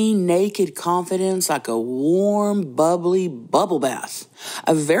gives me naked confidence like a warm, bubbly bubble bath.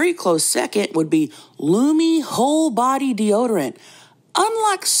 A very close second would be Lumi Whole Body Deodorant.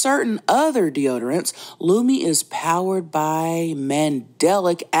 Unlike certain other deodorants, Lumi is powered by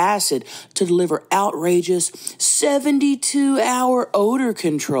mandelic acid to deliver outrageous 72-hour odor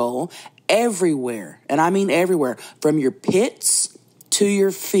control everywhere. And I mean everywhere, from your pits to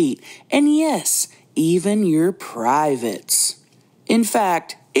your feet, and yes, even your privates. In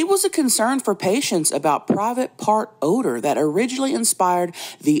fact, it was a concern for patients about private part odor that originally inspired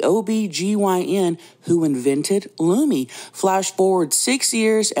the OBGYN who invented Lumi. Flash forward 6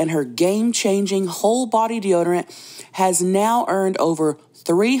 years and her game-changing whole body deodorant has now earned over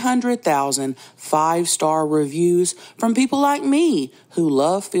 300,000 five-star reviews from people like me who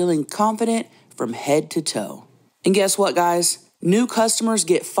love feeling confident from head to toe. And guess what, guys? New customers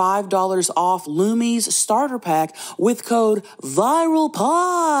get $5 off Lumi's starter pack with code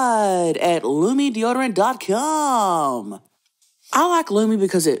VIRALPOD at LumiDeodorant.com. I like Lumi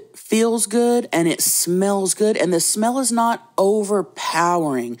because it feels good and it smells good, and the smell is not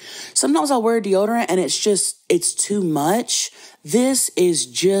overpowering. Sometimes I wear deodorant and it's too much. This is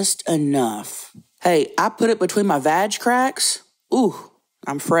just enough. Hey, I put it between my vag cracks. Ooh,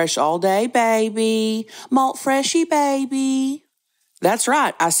 I'm fresh all day, baby. Malt freshy, baby. That's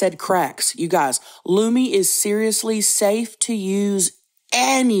right, I said cracks. You guys, Lumi is seriously safe to use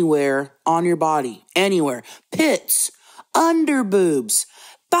anywhere on your body. Anywhere. Pits, under boobs,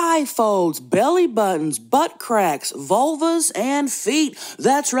 bifolds, belly buttons, butt cracks, vulvas, and feet.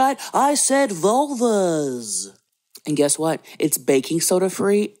 That's right, I said vulvas. And guess what? It's baking soda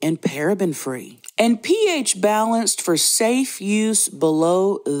free and paraben free. And pH balanced for safe use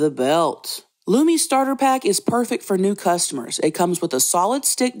below the belt. Lumi Starter Pack is perfect for new customers. It comes with a solid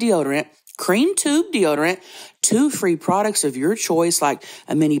stick deodorant, cream tube deodorant, 2 free products of your choice like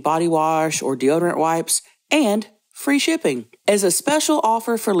a mini body wash or deodorant wipes, and free shipping. As a special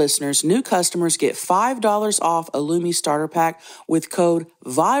offer for listeners, new customers get $5 off a Lumi Starter Pack with code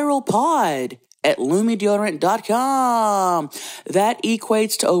VIRALPOD at LumiDeodorant.com. That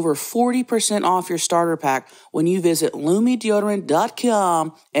equates to over 40% off your starter pack when you visit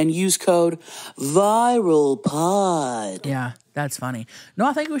LumiDeodorant.com and use code VIRALPOD. Yeah, that's funny. No,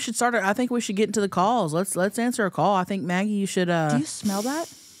 I think we should start. I think we should get into the calls. Let's answer a call. I think Maggie, you should. Do you smell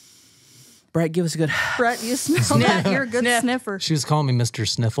that? Brett, give us a good. Brett, you smell that? You're a good sniffer. She was calling me Mr.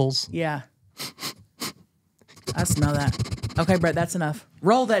 Sniffles. Yeah. I smell that. Okay, Brett, that's enough.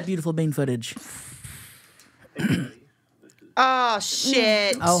 Roll that beautiful bean footage. Oh,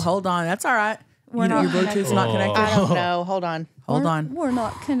 shit. Oh, hold on. That's all right. We're Your not Bluetooth's not connected? I don't know. Hold on. Hold on. We're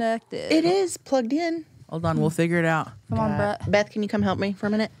not connected. It is plugged in. Hold on. We'll figure it out. Come on, Brett. Beth, can you come help me for a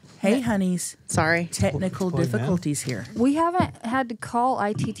minute? Hey, honeys. Sorry. Technical difficulties here. We haven't had to call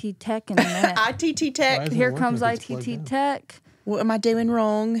ITT Tech in a minute. ITT Tech. Here comes ITT Tech. What am I doing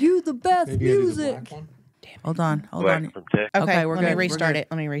wrong? You the best music. Hold on. Hold on. Okay, we're let good. me We're restart good. it.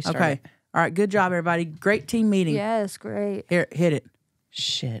 Let me restart Okay. it. All right. Good job, everybody. Great team meeting. Yes, great. Here, hit it.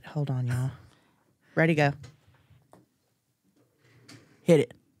 Shit. Hold on, y'all. Ready, go. Hit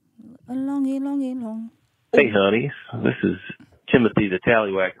it. Long. Hey, honeys. This is Timothy the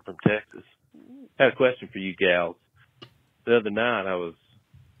Tallywhacker from Texas. I had a question for you gals. The other night, I was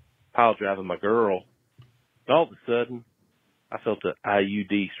pile driving my girl, and all of a sudden, I felt an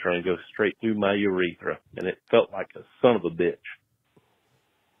IUD string go straight through my urethra, and it felt like a son of a bitch.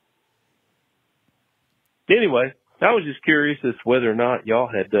 Anyway, I was just curious as to whether or not y'all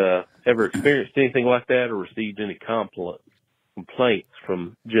had ever experienced anything like that or received any complaints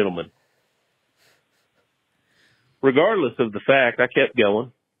from gentlemen. Regardless of the fact, I kept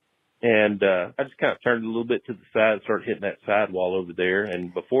going, and I just kind of turned a little bit to the side and started hitting that sidewall over there,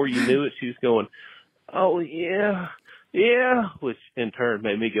 and before you knew it, she was going, oh, yeah, which in turn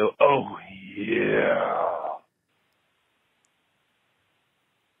made me go, oh, yeah.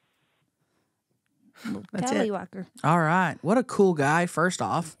 That's it. Tallywhacker. All right. What a cool guy, first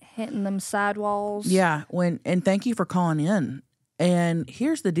off. Hitting them sidewalls. Yeah. And thank you for calling in. And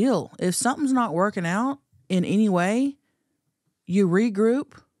here's the deal. If something's not working out in any way, you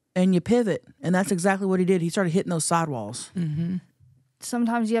regroup and you pivot. And that's exactly what he did. He started hitting those sidewalls. Mm-hmm.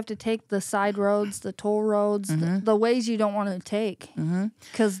 Sometimes you have to take the side roads, the toll roads, the ways you don't want to take.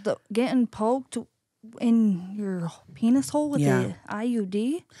 Because getting poked in your penis hole with the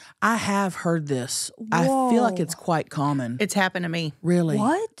IUD. I have heard this. I feel like it's quite common. It's happened to me. Really?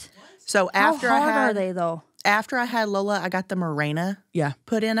 What? So after How hard I had, are they though? After I had Lola, I got the Mirena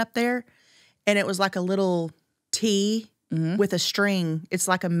put in up there, and it was like a little T with a string. It's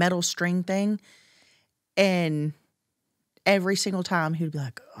like a metal string thing, and every single time he would be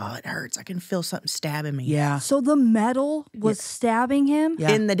like, "Oh, it hurts. I can feel something stabbing me." Yeah. So the metal was stabbing him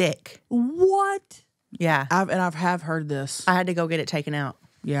in the dick. What? Yeah, I've heard this. I had to go get it taken out.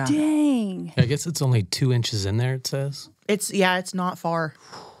 Yeah. Dang. I guess it's only 2 inches in there, it says. It's not far.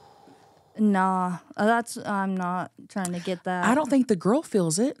 Nah, I'm not trying to get that. I don't think the girl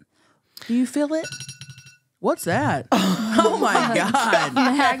feels it. Do you feel it? What's that? Oh my God.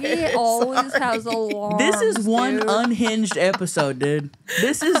 Maggie always has alarms. This is one dude. unhinged episode, dude.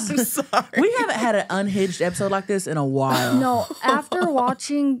 This is. We haven't had an unhinged episode like this in a while. No, after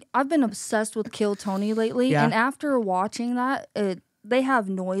watching, I've been obsessed with Kill Tony lately, and after watching that, they have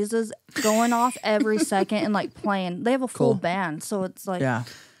noises going off every second and like playing. They have a full band, so it's like,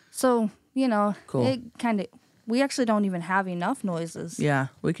 so it kind of. We actually don't even have enough noises. Yeah,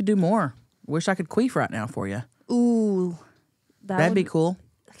 we could do more. Wish I could queef right now for you. Ooh, that'd be cool.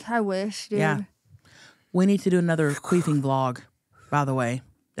 I wish, dude. Yeah, we need to do another queefing vlog. By the way,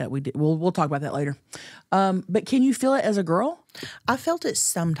 that we did. We'll talk about that later. But can you feel it as a girl? I felt it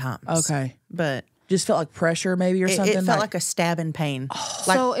sometimes. Okay, but just felt like pressure, maybe, or something. It felt like a stabbing pain.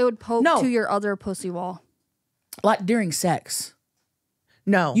 Like, so it would poke to your other pussy wall, like during sex.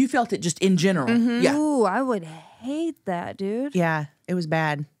 No, you felt it just in general. Yeah. Ooh, I would hate that, dude. Yeah, it was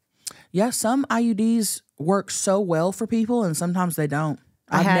bad. Yeah, some IUDs work so well for people, and sometimes they don't.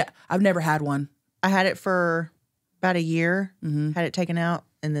 I've never had one. I had it for about a year. Had it taken out,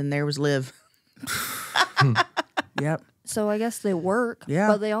 and then there was Liv. Yep. So I guess they work,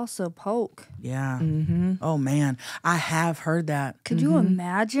 but they also poke. Yeah. Oh man, I have heard that. Could you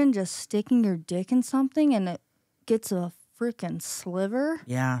imagine just sticking your dick in something and it gets a freaking sliver?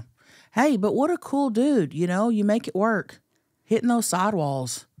 Yeah. Hey, but what a cool dude. You make it work. Hitting those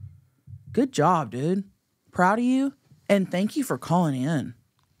sidewalls. Good job, dude. Proud of you. And thank you for calling in.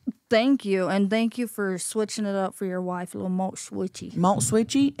 Thank you. And thank you for switching it up for your wife, a little malt switchy. Malt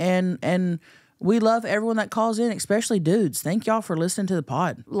switchy. And we love everyone that calls in, especially dudes. Thank y'all for listening to the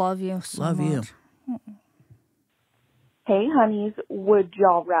pod. Love you so Love you. much. Hey, honeys, would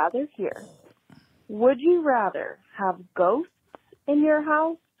y'all rather hear? Would you rather have ghosts in your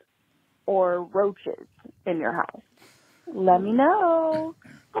house or roaches in your house? Let me know.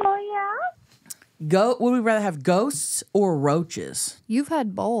 Oh, yeah? Would we rather have ghosts or roaches? You've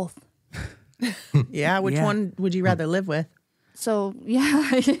had both. Yeah, which one would you rather live with? So, yeah.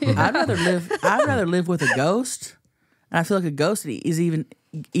 I'd rather live with a ghost. And I feel like a ghost is even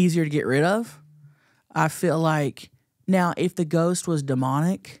easier to get rid of. I feel like now if the ghost was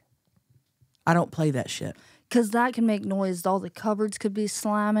demonic, I don't play that shit. Because that can make noise. All the cupboards could be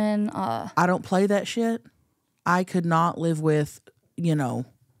slamming. I don't play that shit. I could not live with,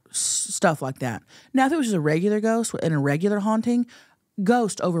 stuff like that. Now, if it was just a regular ghost and a regular haunting,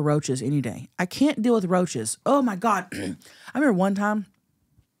 ghost over roaches any day. I can't deal with roaches. Oh, my God. I remember one time,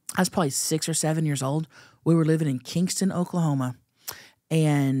 I was probably 6 or 7 years old. We were living in Kingston, Oklahoma.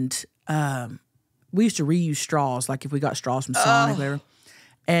 And we used to reuse straws, like if we got straws from Sonic or whatever.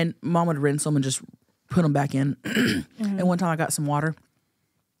 And Mom would rinse them and just put them back in. And one time I got some water,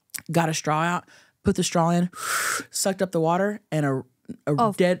 got a straw out, put the straw in, sucked up the water, and a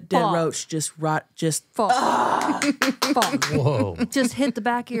dead roach just Fuck. Whoa. Just hit the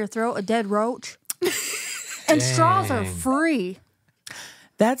back of your throat, a dead roach. And straws are free.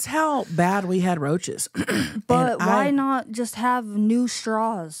 That's how bad we had roaches. But why not just have new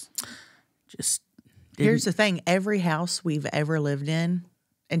straws? Here's the thing. Every house we've ever lived in,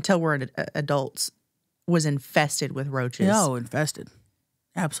 until we're adults, was infested with roaches. No, infested.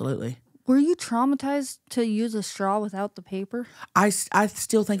 Absolutely. Were you traumatized to use a straw without the paper? I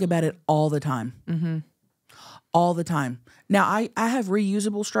still think about it all the time. Mm-hmm. All the time. Now, I have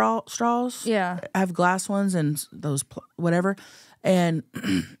reusable straws. Yeah. I have glass ones and those whatever. And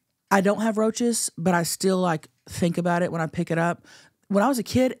I don't have roaches, but I still think about it when I pick it up. When I was a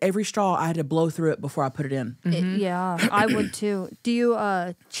kid, every straw I had to blow through it before I put it in. Yeah, I would too. Do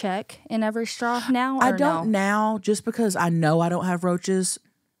you check in every straw now? Or I don't now, just because I know I don't have roaches,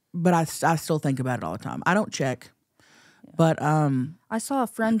 but I still think about it all the time. I don't check, but I saw a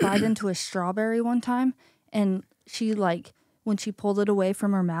friend bite into a strawberry one time, and she when she pulled it away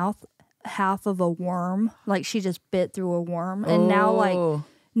from her mouth, half of a worm, she just bit through a worm, and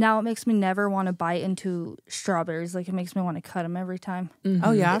now it makes me never want to bite into strawberries. It makes me want to cut them every time. Mm-hmm.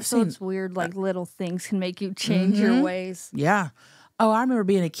 Oh, yeah. It's weird. Little things can make you change your ways. Yeah. Oh, I remember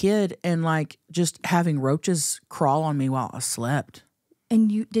being a kid and just having roaches crawl on me while I slept.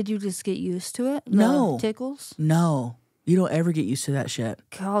 And did you just get used to it? No. Tickles? No. You don't ever get used to that shit.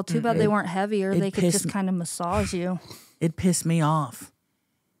 God, too bad they weren't heavier. They could just kind of massage you. It pissed me off.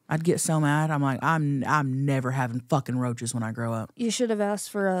 I'd get so mad. I'm like, I'm never having fucking roaches when I grow up. You should have asked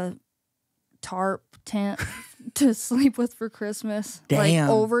for a tarp tent to sleep with for Christmas. Damn.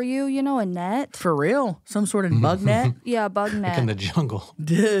 Over you, a net. For real? Some sort of bug net? Yeah, bug net. In the jungle.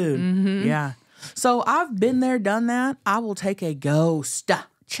 Dude. Yeah. So I've been there, done that. I will take a ghost.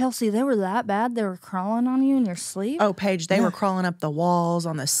 Chelsea, they were that bad? They were crawling on you in your sleep? Oh, Paige, they were crawling up the walls,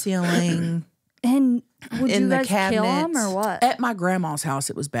 on the ceiling. And would in you the guys kill them cabinets. or what? At my grandma's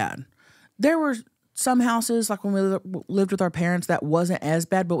house, it was bad. There were some houses, when we lived with our parents, that wasn't as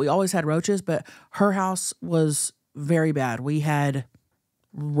bad, but we always had roaches. But her house was very bad. We had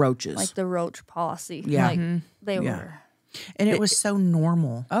roaches. Like the roach posse. Yeah. They Yeah. were. And it was so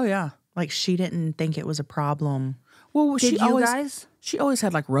normal. Oh, yeah. She didn't think it was a problem. Well, Did you guys? She always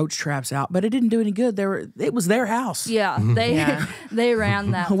had roach traps out, but it didn't do any good. It was their house. Yeah, they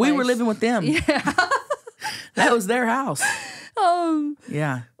ran that. We were place. living with them. Yeah. That was their house.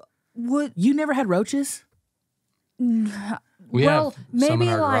 Yeah. You never had roaches? We Well, have some maybe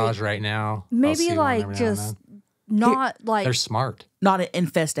in our garage right now. I'll Maybe see one every now and just then. not They're smart. Not an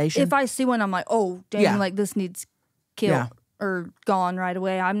infestation? If I see one, I'm like, oh, dang, Yeah. this needs killed Yeah. or gone right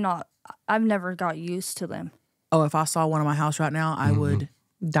away. I've never got used to them. Oh, if I saw one in my house right now, I would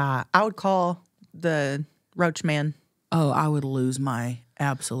Die. I would call the roach man. Oh, I would lose my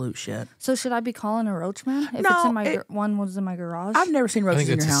absolute shit. So should I be calling a roach man if No, it's in my one was in my garage? I've never seen I roaches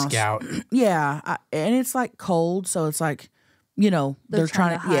think in it's your a house. scout. Yeah, and it's cold, so it's they're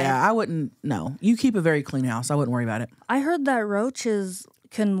trying to hide. Yeah, I wouldn't. No, you keep a very clean house. I wouldn't worry about it. I heard that roaches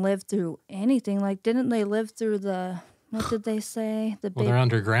can live through anything. Didn't they live through the? What did they say? The Well, big. they're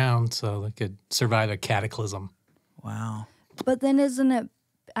underground, so they could survive a cataclysm. Wow. But then isn't it?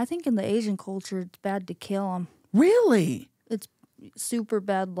 I think in the Asian culture, it's bad to kill them. Really? It's super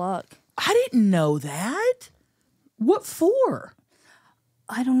bad luck. I didn't know that. What for?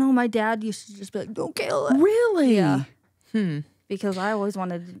 I don't know. My dad used to just be like, "Don't kill it." Really? Yeah. Because I always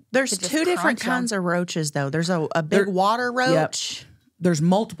wanted. There's to just two different crunch 'em. kinds of roaches, though. There's a big water roach. There's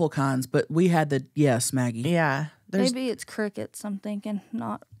multiple kinds, but we had yes, Maggie. Yeah. Maybe it's crickets. I'm thinking,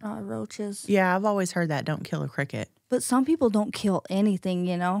 not roaches. Yeah, I've always heard that. Don't kill a cricket. But some people don't kill anything,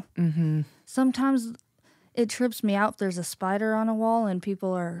 you know? Mm-hmm. Sometimes it trips me out if there's a spider on a wall and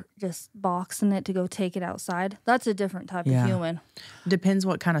people are just boxing it to go take it outside. That's a different type of human. Depends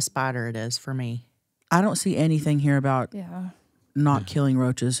what kind of spider it is for me. I don't see anything here about not killing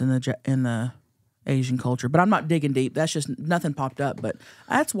roaches in the Asian culture, but I'm not digging deep. That's just nothing popped up, but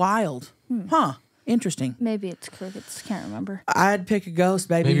that's wild. Huh. Interesting. Maybe it's crickets. Can't remember. I'd pick a ghost,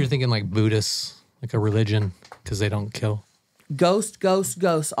 baby. Maybe you're thinking like Buddhists, like a religion, because they don't kill. Ghost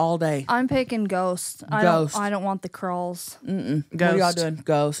all day. I'm picking ghost. I don't want the crawls. Ghost. What are y'all doing?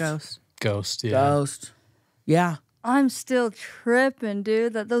 Ghost. Ghost, yeah. Ghost. Yeah. I'm still tripping,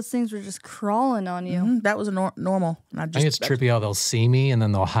 dude, that those things were just crawling on you. That was normal. And I think it's trippy how they'll see me and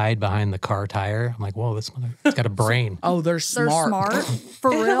then they'll hide behind the car tire. I'm like, whoa, this mother's got a brain. Oh, they're smart. They're smart?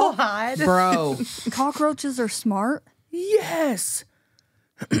 For real? Bro. Cockroaches are smart? Yes.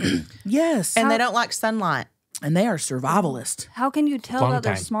 Yes. And they don't like sunlight. And they are survivalist. How can you tell that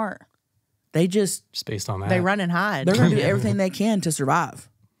they're smart? They just based on that. They run and hide. They're going to do everything they can to survive.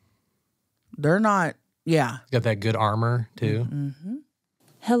 They're not, Got that good armor, too. Mm-hmm.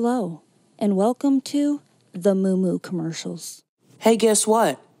 Hello, and welcome to the Moo Moo commercials. Hey, guess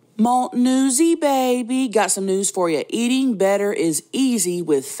what? Malt Newsy, baby. Got some news for you. Eating better is easy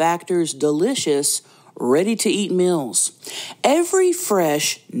with Factor's delicious, ready-to-eat meals. Every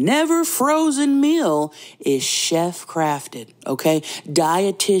fresh, never frozen meal is chef-crafted, okay?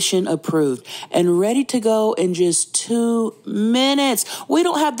 Dietitian approved and ready to go in just 2 minutes. We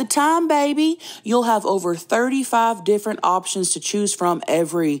don't have the time, baby. You'll have over 35 different options to choose from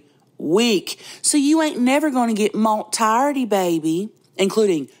every week. So you ain't never going to get malt-tiredy, baby,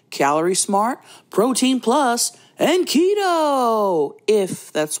 including Calorie Smart, Protein Plus, and Keto,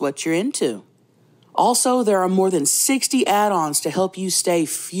 if that's what you're into. Also, there are more than 60 add-ons to help you stay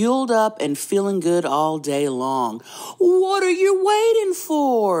fueled up and feeling good all day long. What are you waiting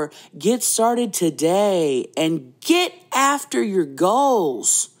for? Get started today and get after your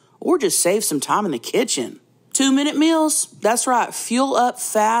goals. Or just save some time in the kitchen. 2-minute meals. That's right. Fuel up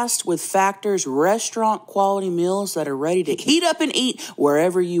fast with Factor's restaurant quality meals that are ready to heat up and eat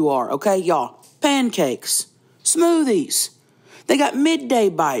wherever you are. Okay, y'all? Pancakes, smoothies. They got midday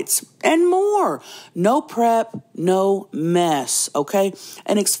bites and more. No prep, no mess, okay?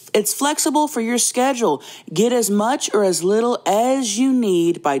 And it's flexible for your schedule. Get as much or as little as you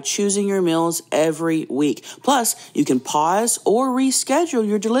need by choosing your meals every week. Plus, you can pause or reschedule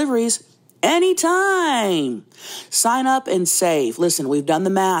your deliveries anytime. Sign up and save. Listen, we've done the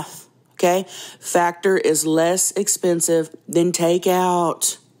math, okay? Factor is less expensive than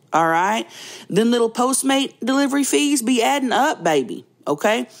takeout. All right? Then little Postmate delivery fees be adding up, baby.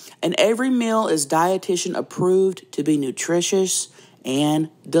 Okay? And every meal is dietitian approved to be nutritious and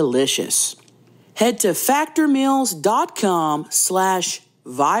delicious. Head to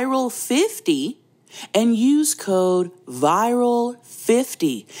factormeals.com/viral50 and use code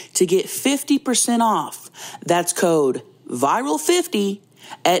viral50 to get 50% off. That's code viral50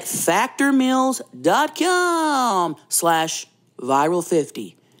 at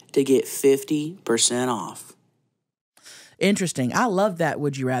factormeals.com/viral50. to get 50% off. Interesting. I love that.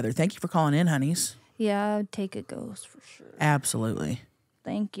 Would you rather? Thank you for calling in, honeys. Yeah, I'd take a ghost for sure. Absolutely.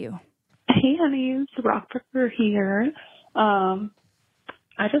 Thank you. Hey, honeys. Rockbreaker here. I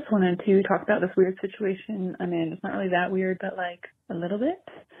just wanted to talk about this weird situation. I mean, it's not really that weird, but like a little bit.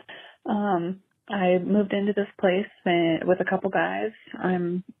 I moved into this place with a couple guys.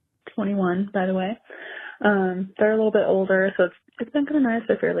 I'm 21, by the way. They're a little bit older, so it's been kind of nice.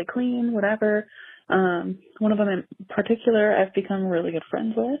 They're fairly clean, whatever. One of them in particular I've become really good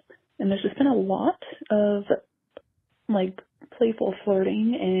friends with, and there's just been a lot of like playful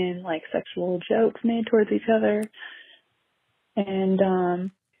flirting and like sexual jokes made towards each other. And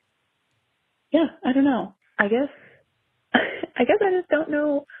I don't know. I guess I just don't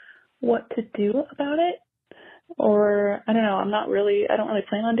know what to do about it. Or, I don't know, I don't really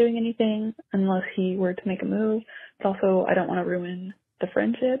plan on doing anything unless he were to make a move. But also, I don't want to ruin the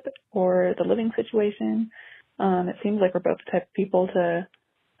friendship or the living situation. It seems like we're both the type of people to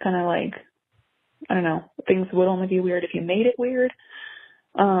kind of like, I don't know, things would only be weird if you made it weird.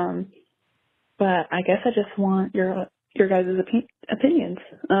 But I guess I just want your guys' opinions.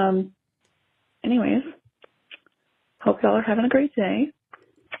 Anyways, hope y'all are having a great day.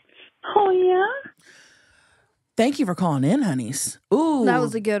 Oh, yeah? Thank you for calling in, honeys. Ooh. That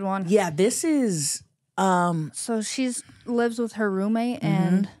was a good one. Yeah, this is So she's lives with her roommate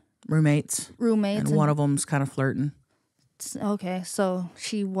and roommates. roommates. And one of them's kind of flirting. Okay, so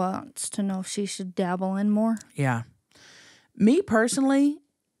she wants to know if she should dabble in more. Yeah. Me personally,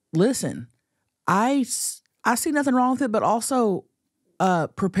 listen, I see nothing wrong with it, but also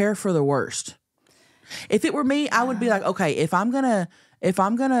prepare for the worst. If it were me, I would be like, okay, if I'm gonna,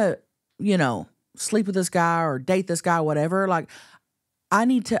 you know, sleep with this guy or date this guy, whatever, like I'm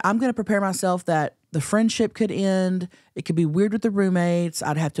gonna prepare myself that the friendship could end. It could be weird with the roommates.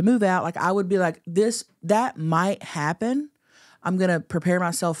 I'd have to move out. Like I would be like, that might happen. I'm gonna prepare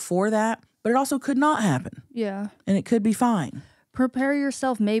myself for that, but it also could not happen. Yeah. And it could be fine. Prepare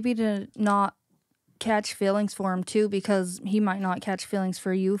yourself maybe to not catch feelings for him too, because he might not catch feelings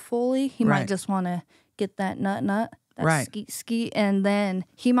for you fully. He might just want to get that nut, that skeet, and then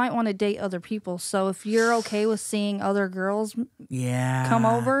he might want to date other people. So if you're okay with seeing other girls come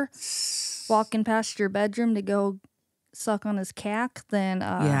over, walking past your bedroom to go suck on his cack, then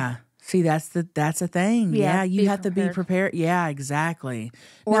see, that's the thing. Yeah, you have to be prepared. Yeah, exactly.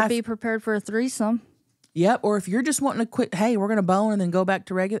 Or now, be prepared for a threesome. Yep. Or if you're just wanting to quit, hey, we're gonna bone and then go back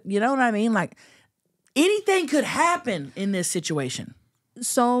to regular. You know what I mean? Like anything could happen in this situation.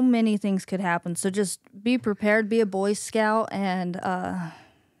 So many things could happen. So just be prepared. Be a Boy Scout and.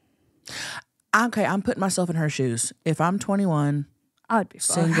 Okay, I'm putting myself in her shoes. If I'm 21, I'd be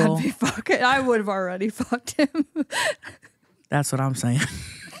single. I'd be fucking. I would have already fucked him. That's what I'm saying.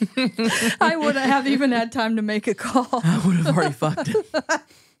 I wouldn't have even had time to make a call. I would have already fucked him.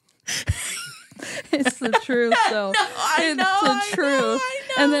 It's the truth, though. I know, it's the truth.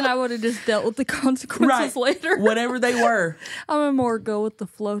 And then I would have just dealt with the consequences later. Whatever they were. I'm a more go with the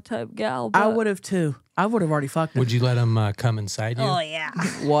flow type gal. I would have too. I would have already fucked him. Would you let him come inside you? Oh, yeah.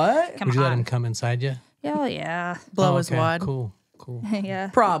 What? Would you let him come inside you? Oh, yeah. Blow his wad. Cool. Yeah.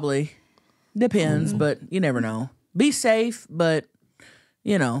 Probably. Depends, but you never know. Be safe, but,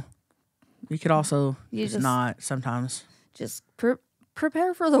 you know, you could also just not sometimes. Just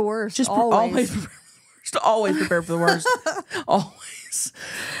prepare for the worst. Just always prepare for the worst. Always prepare for the worst.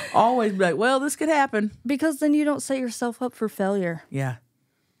 Always be like, well, this could happen. Because then you don't set yourself up for failure. Yeah.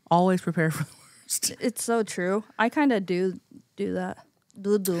 Always prepare for the worst. It's so true. I kind of do that.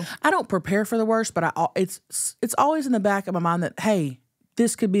 I don't prepare for the worst, but it's always in the back of my mind that, hey,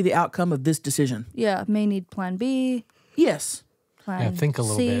 this could be the outcome of this decision. Yeah, may need plan B. Yes. Plan think a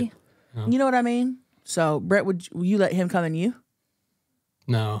little C. bit. You know what I mean? So, Brett, will you let him come in you?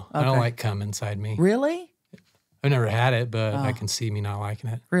 No, I don't like cum inside me. Really? I've never had it, but I can see me not liking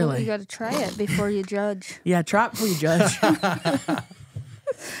it. Really? Well, you got to try it before you judge. Yeah, try it before you judge.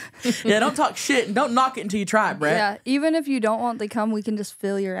 Yeah, don't talk shit and don't knock it until you try it, Brett. Yeah, even if you don't want the cum, we can just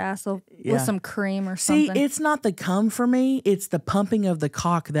fill your ass up with some cream or something. See, it's not the cum for me. It's the pumping of the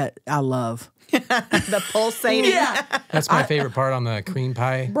cock that I love. The pulsating. Yeah. That's my favorite part on the cream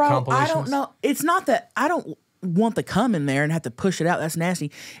pie Bro, compilations. I don't know. It's not that I don't want the cum in there and have to push it out. That's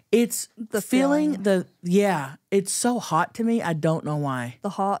nasty. It's the feeling. It's so hot to me. I don't know why. The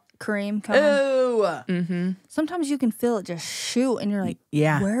hot cream coming. Ooh. Mm-hmm. Sometimes you can feel it just shoot, and you're like,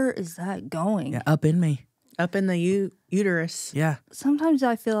 where is that going? Yeah, up in me. Up in the uterus. Yeah. Sometimes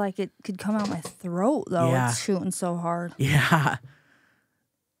I feel like it could come out my throat, though. Yeah. It's shooting so hard. Yeah.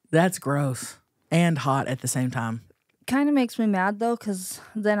 That's gross and hot at the same time. Kind of makes me mad, though, because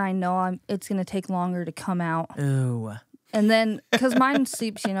then I know it's going to take longer to come out. Ooh. And then, because mine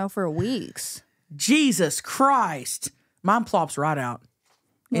sleeps, for weeks. Jesus Christ. Mine plops right out.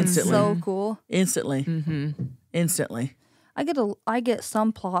 Instantly. So cool. Instantly. Mm-hmm. Instantly. I get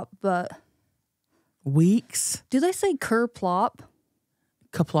some plop, but... Weeks? Do they say kerplop?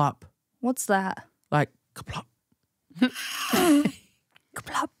 Kaplop. What's that? Like, kaplop.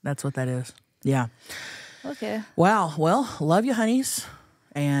 Kaplop. That's what that is. Yeah. Okay. Wow. Well, love you, honeys.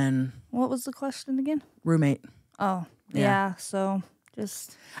 And... What was the question again? Roommate. Oh, yeah. So,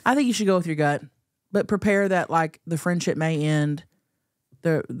 just... I think you should go with your gut. But prepare that, like, the friendship may end.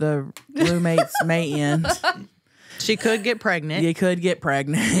 The roommates may end. She could get pregnant. You could get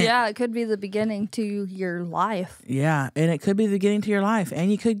pregnant. Yeah, it could be the beginning to your life. Yeah, and it could be the beginning to your life.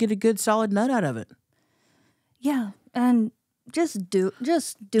 And you could get a good solid nut out of it. Yeah, and just do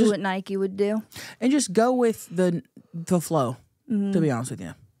what Nike would do. And just go with the flow, to be honest with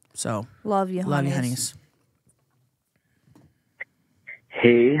you. So, love you, honeys.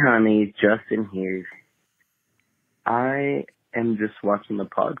 Hey, honey, Justin here. I am just watching the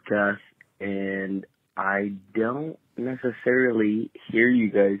podcast, and I don't necessarily hear you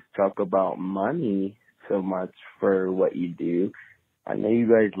guys talk about money so much for what you do. I know you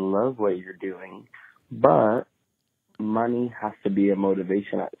guys love what you're doing, but money has to be a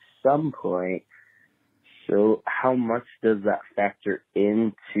motivation at some point. So how much does that factor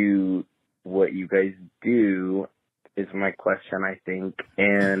into what you guys do is my question, I think.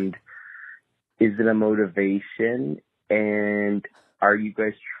 And is it a motivation? And are you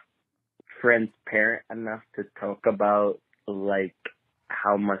guys transparent enough to talk about, like,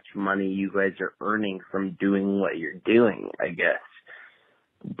 how much money you guys are earning from doing what you're doing, I guess?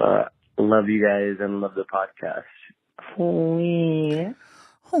 But love you guys and love the podcast.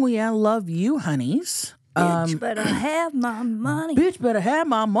 Oh, yeah, love you, honeys. Bitch better have my money. Bitch better have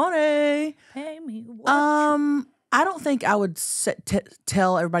my money. Pay me what I don't think I would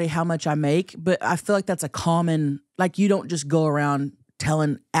tell everybody how much I make, but I feel like that's a common, like, you don't just go around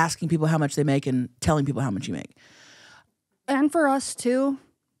asking people how much they make and telling people how much you make. And for us too,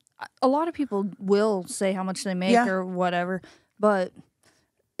 a lot of people will say how much they make or whatever, but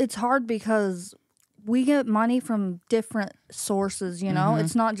it's hard because we get money from different sources, you know?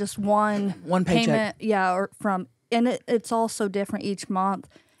 It's not just one paycheck. Payment, and it's also different each month.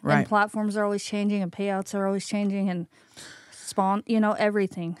 Right. And platforms are always changing and payouts are always changing and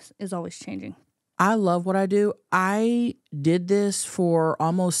everything is always changing. I love what I do. I did this for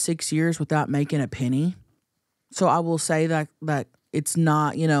almost 6 years without making a penny. So I will say that it's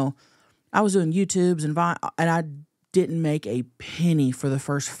not, I was doing YouTubes and Vine, and I didn't make a penny for the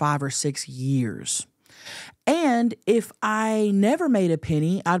first 5 or 6 years. And if I never made a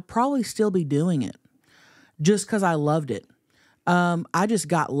penny, I'd probably still be doing it just because I loved it. I just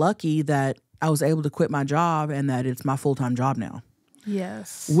got lucky that I was able to quit my job and that it's my full-time job now.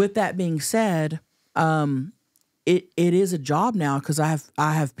 Yes. With that being said, it is a job now because I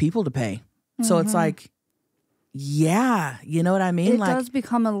have people to pay. So it's like, yeah, you know what I mean? It does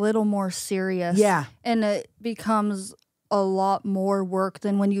become a little more serious. Yeah. And it becomes a lot more work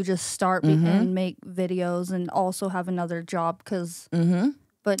than when you just start and make videos and also have another job.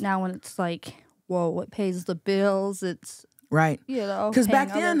 But now when it's like, whoa, what pays the bills? It's right. Because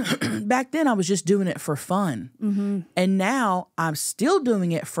back then I was just doing it for fun. And now I'm still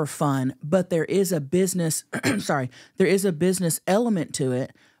doing it for fun, but there is a business, there is a business element to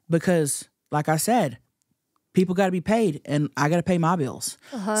it because, like I said, people got to be paid and I got to pay my bills.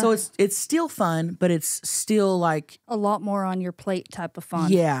 So it's still fun, but it's still like a lot more on your plate type of fun.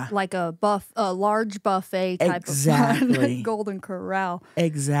 Yeah. Like a large buffet type of fun. Golden Corral.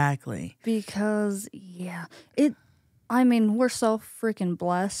 Exactly. Because we're so freaking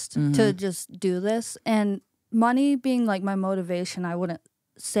blessed to just do this, and money being like my motivation, I wouldn't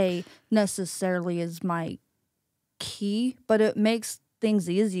say necessarily is my key, but it makes things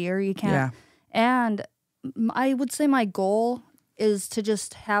easier. You can't. And I would say my goal is to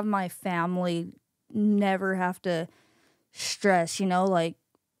just have my family never have to stress,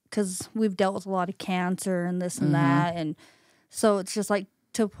 because we've dealt with a lot of cancer and this and that. And so it's just like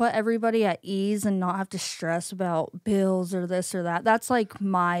to put everybody at ease and not have to stress about bills or this or that. That's like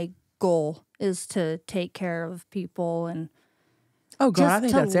my goal, is to take care of people and oh God, I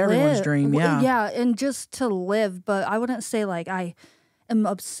think that's everyone's dream. Yeah. Yeah. And just to live. But I wouldn't say like I am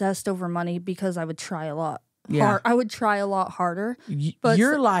obsessed over money because I would try a lot. I would try a lot harder. But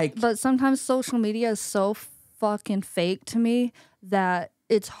but sometimes social media is so fucking fake to me that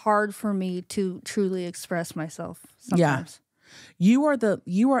it's hard for me to truly express myself sometimes. Yeah.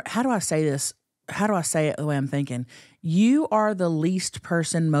 How do I say this? How do I say it the way I'm thinking? You are the least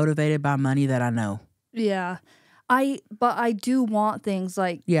person motivated by money that I know. Yeah. But I do want things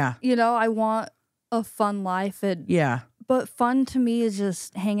like, I want a fun life. But fun to me is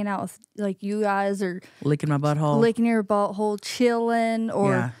just hanging out with like you guys or licking my butthole, licking your butthole, chilling.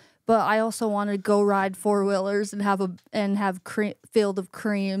 But I also want to go ride 4-wheelers and have field of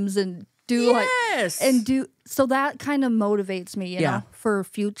creams and do so that kind of motivates me, you know, for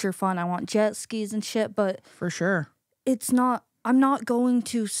future fun. I want jet skis and shit, but for sure, I'm not going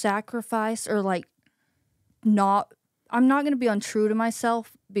to sacrifice or like I'm not going to be untrue to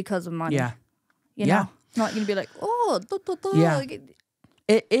myself because of money. Yeah, you know. Not gonna be like,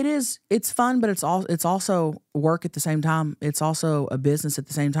 it's fun, but it's also work at the same time. It's also a business at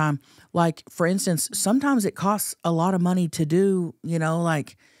the same time. Like, for instance, sometimes it costs a lot of money to do,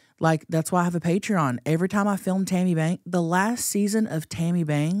 like that's why I have a Patreon. Every time I film Tammy Bang, the last season of Tammy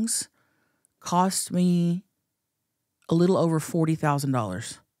Bangs cost me a little over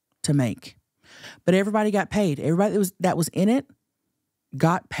 $40,000 to make, but everybody got paid. Everybody that was in it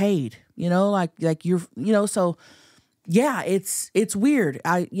got paid, so yeah, it's weird.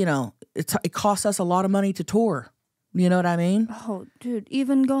 It costs us a lot of money to tour. You know what I mean? Oh, dude,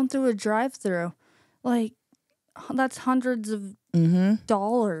 even going through a drive-through, like that's hundreds of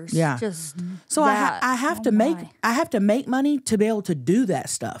dollars. Yeah. Just so I have to make money to be able to do that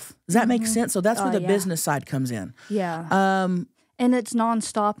stuff. Does that make sense? So that's where the business side comes in. Yeah. And it's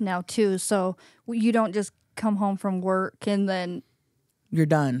nonstop now too. So you don't just come home from work and then you're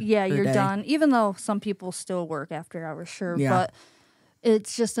done. Yeah, you're done. Even though some people still work after hours, sure. Yeah. But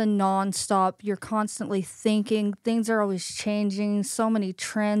it's just a nonstop. You're constantly thinking. Things are always changing. So many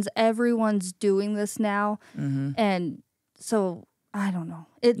trends. Everyone's doing this now. And so, I don't know.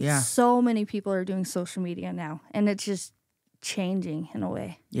 So many people are doing social media now. And it's just changing in a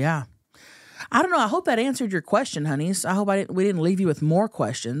way. Yeah. I don't know. I hope that answered your question, honeys. I hope we didn't leave you with more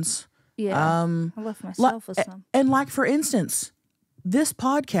questions. Yeah. I left myself with some. And like, for instance, this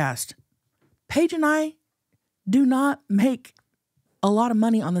podcast, Paige and I do not make a lot of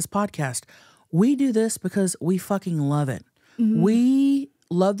money on this podcast. We do this because we fucking love it. We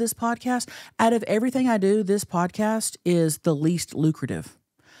love this podcast. Out of everything I do, this podcast is the least lucrative.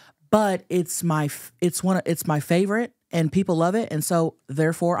 But it's my favorite and people love it, and so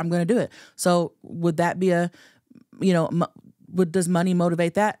therefore I'm going to do it. So would that be does money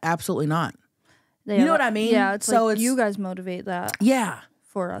motivate that? Absolutely not. Yeah, you know what I mean? Yeah, it's you guys motivate that. Yeah.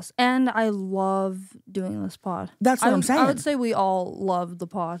 For us. And I love doing this pod. That's what I'm saying. I would say we all love the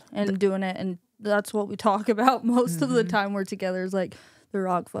pod and doing it, and that's what we talk about most of the time we're together is like the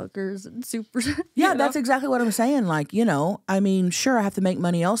rock fuckers and super. Yeah, that's exactly what I'm saying. Like, I mean, sure, I have to make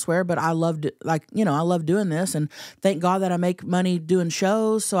money elsewhere, but I love I love doing this, and thank God that I make money doing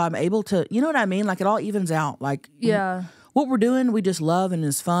shows, so I'm able to, you know what I mean? Like, it all evens out. Like, what we're doing, we just love and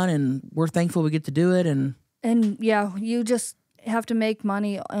it's fun, and we're thankful we get to do it. And yeah, you just have to make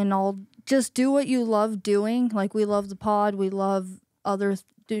money and all. Just do what you love doing. Like, we love the pod, we love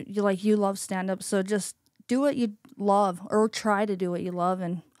you love stand-up, so just do what you love, or try to do what you love,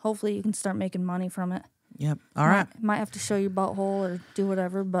 and hopefully you can start making money from it. Yep. All right. Might have to show your butthole or do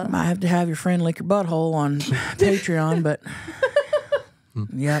whatever, but might have to have your friend lick your butthole on Patreon, but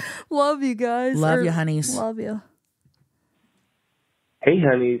yep. Love you guys. Love you, honeys. Love you. Hey,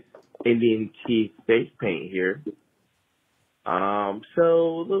 honeys. Indian Keith Face Paint here.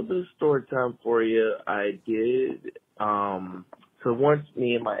 So a little bit of story time for you. I did, so once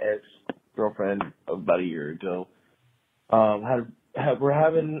me and my ex-girlfriend about a year ago, we're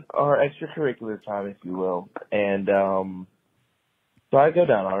having our extracurricular time, if you will. And, so I go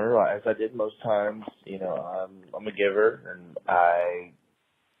down on her, as I did most times. I'm a giver, and I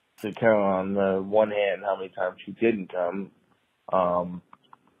could count on the one hand how many times she didn't come,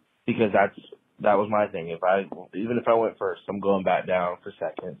 because that was my thing. Even if I went first, I'm going back down for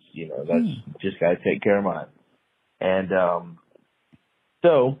seconds. That's just gotta take care of mine. And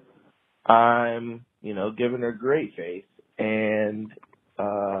so I'm, giving her a great face, and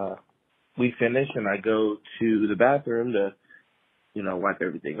we finish, and I go to the bathroom to, wipe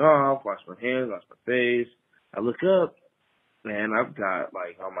everything off, wash my hands, wash my face. I look up, and I've got,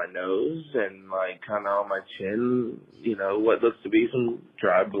 on my nose and, kind of on my chin, what looks to be some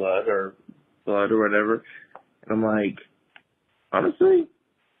dry blood or whatever. And I'm like, honestly,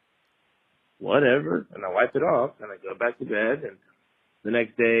 whatever. And I wipe it off, and I go back to bed. And the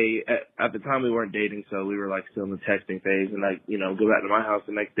next day, at the time we weren't dating, so we were, still in the texting phase. And I, go back to my house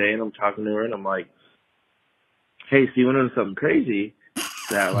the next day, and I'm talking to her, and I'm like, hey, so you went into something crazy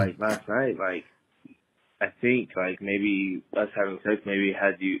that, last night, I think, maybe us having sex maybe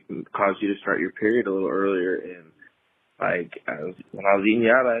caused you to start your period a little earlier. And, when I was eating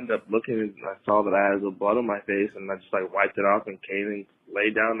you out, I ended up looking, and I saw that I had a little blood on my face, and I just, wiped it off and came and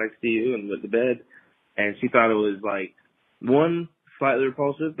laid down next to you and went to bed. And she thought it was, one, slightly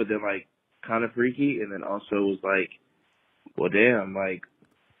repulsive, but then, kind of freaky, and then also was well, damn,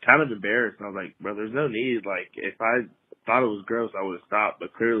 kind of embarrassed. And I was like, bro, there's no need. If I thought it was gross, I would have stopped,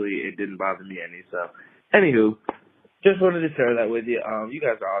 but clearly it didn't bother me any. So, anywho, just wanted to share that with you. You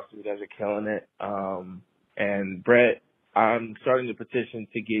guys are awesome. You guys are killing it. And Brett, I'm starting to petition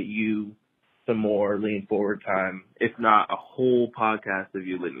to get you some more lean forward time, if not a whole podcast of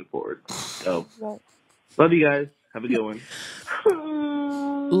you leaning forward. So, love you guys. Have a good one.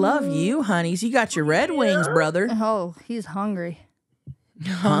 Love you, honeys. You got your Red Wings, brother. Oh, he's hungry.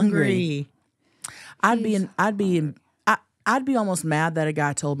 Hungry. I'd be almost mad that a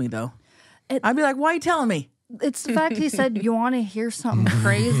guy told me though. I'd be like, why are you telling me? It's the fact he said, you want to hear something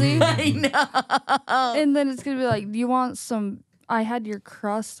crazy? I know. And then it's going to be like, do you want some, I had your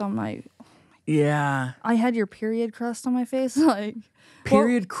crust on my... Yeah. I had your period crust on my face.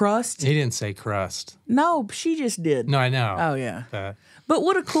 Period crust? He didn't say crust. No, she just did. No, I know. Oh, yeah. But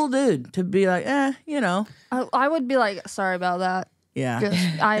what a cool dude to be like, I would be like, sorry about that. Yeah.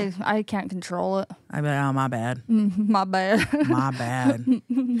 Just, I can't control it. I bet. Oh, my bad. My bad. My bad.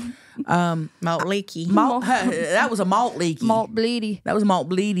 Malt leaky. That was a malt leaky. Malt bleedy. That was malt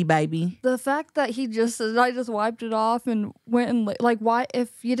bleedy, baby. The fact that he just said, I just wiped it off and went and like, why? If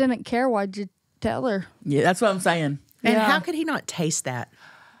you didn't care, why'd you tell her? Yeah, that's what I'm saying. And how could he not taste that?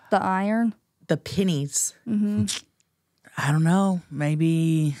 The iron. The pennies. Mm-hmm. I don't know.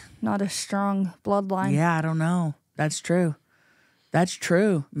 Maybe not a strong bloodline. Yeah, I don't know. That's true. That's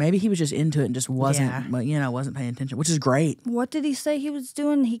true. Maybe he was just into it and just wasn't, wasn't paying attention, which is great. What did he say he was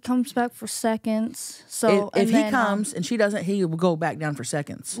doing? He comes back for seconds. So if he comes and she doesn't, he will go back down for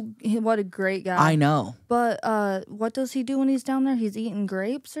seconds. What a great guy. I know. But what does he do when he's down there? He's eating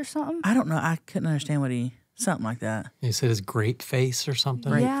grapes or something? I don't know. I couldn't understand something like that. He said his grape face or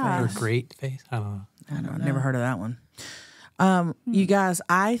something. Yeah. Or great face. I don't know. I've never heard of that one. You guys,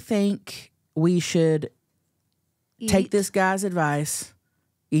 I think we should take this guy's advice,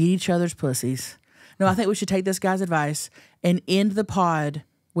 eat each other's pussies. No, I think we should take this guy's advice and end the pod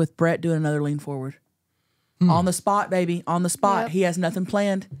with Brett doing another lean forward. On the spot, baby. On the spot. Yep. He has nothing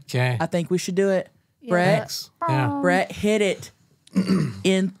planned. Okay. I think we should do it. Yeah. Brett. Thanks. Yeah. Brett, hit it.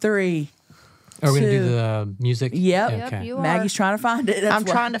 In 3. Are we going to 2. do the music? Yep. Yeah, okay. You are. Maggie's trying to find it. I'm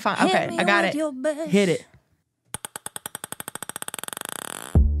trying to find. Okay, I got it. Hit it.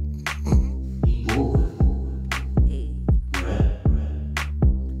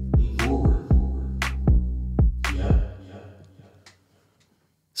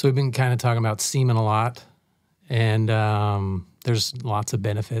 So we've been kind of talking about semen a lot, and there's lots of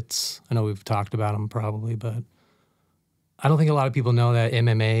benefits. I know we've talked about them probably, but I don't think a lot of people know that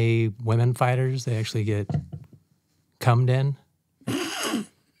MMA women fighters, they actually get cummed in.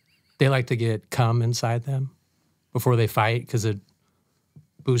 They like to get cum inside them before they fight because it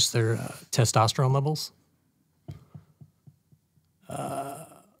boosts their testosterone levels.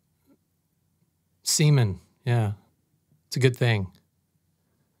 Semen, yeah, it's a good thing.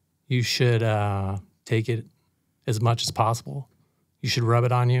 You should take it as much as possible. You should rub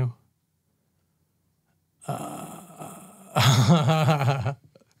it on you.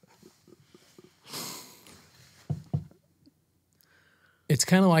 It's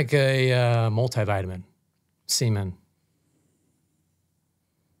kind of like a multivitamin, semen.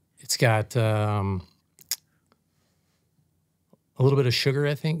 It's got a little bit of sugar,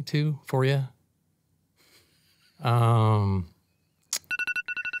 I think, too, for you.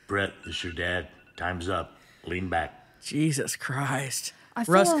 Brett, this is your dad. Time's up. Lean back. Jesus Christ. I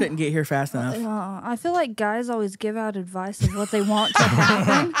feel Russ like- couldn't get here fast enough. I feel like guys always give out advice of what they want to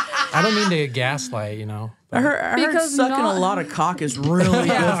happen. I don't mean to gaslight, you know. I heard Because sucking not- a lot of cock is really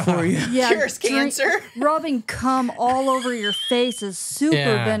good for you. Yeah, Cures cancer. Rubbing cum all over your face is super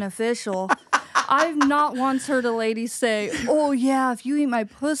Yeah. beneficial. I've not once heard a lady say, "Oh yeah, if you eat my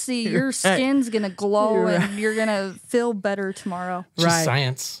pussy, your skin's gonna glow and you're gonna feel better tomorrow." It's just Right.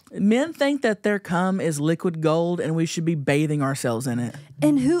 science. Men think that their cum is liquid gold and we should be bathing ourselves in it.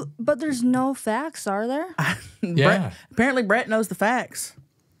 But there's no facts, are there? Yeah. Apparently Brett knows the facts.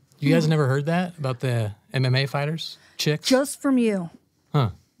 You guys never heard that about the MMA fighters? Chicks? Just from you.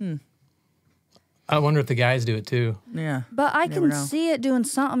 Huh. I wonder if the guys do it too. Yeah. But I Never can know. see it doing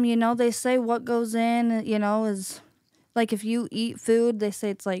something, you know. They say what goes in, is like if you eat food, they say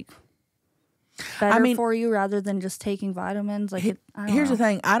it's like better for you rather than just taking vitamins. Like Here's the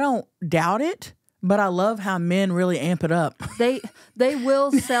thing. I don't doubt it, but I love how men really amp it up. They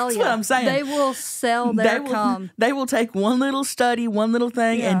will sell That's you. what I'm saying. They will sell their cum. They will take one little study, one little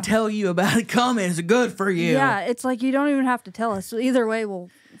thing, Yeah. and tell you about cum is good for you. Yeah, it's like you don't even have to tell us. So either way, we'll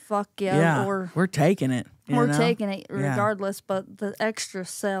fuck you or we're taking it. you we're know? taking it Yeah. regardless. But the extra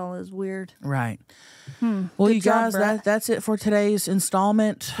sell is weird. Right. Well, Well, you guys, that's it for today's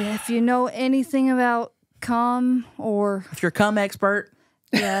installment. if you know anything about cum or If you're a cum expert,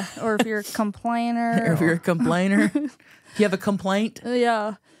 or if you're a complainer, or if you're a complainer, if you have a complaint,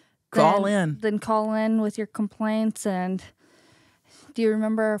 call in. Then call in with your complaints. And do you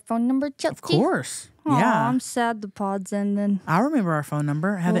remember our phone number, Chelcie? Of course. Aw, Yeah. I'm sad the pod's ending. I remember our phone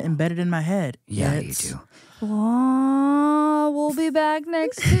number. I have it embedded in my head. Yeah, It's you do. Oh, we'll be back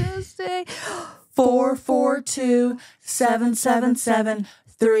next Tuesday.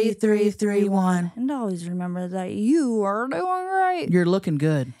 442-777-3331. And always remember that you are doing great. You're looking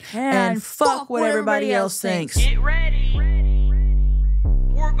good. And fuck what everybody else thinks. Get ready.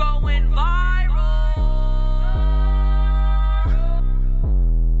 We're going viral.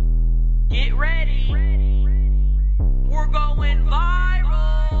 Get ready. We're going viral.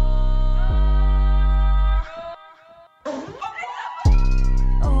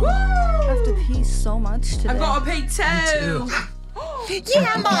 Oh, I have to pee so much today. I've got to pee too.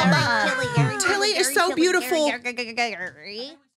 Yeah, Mama. Tilly is so beautiful.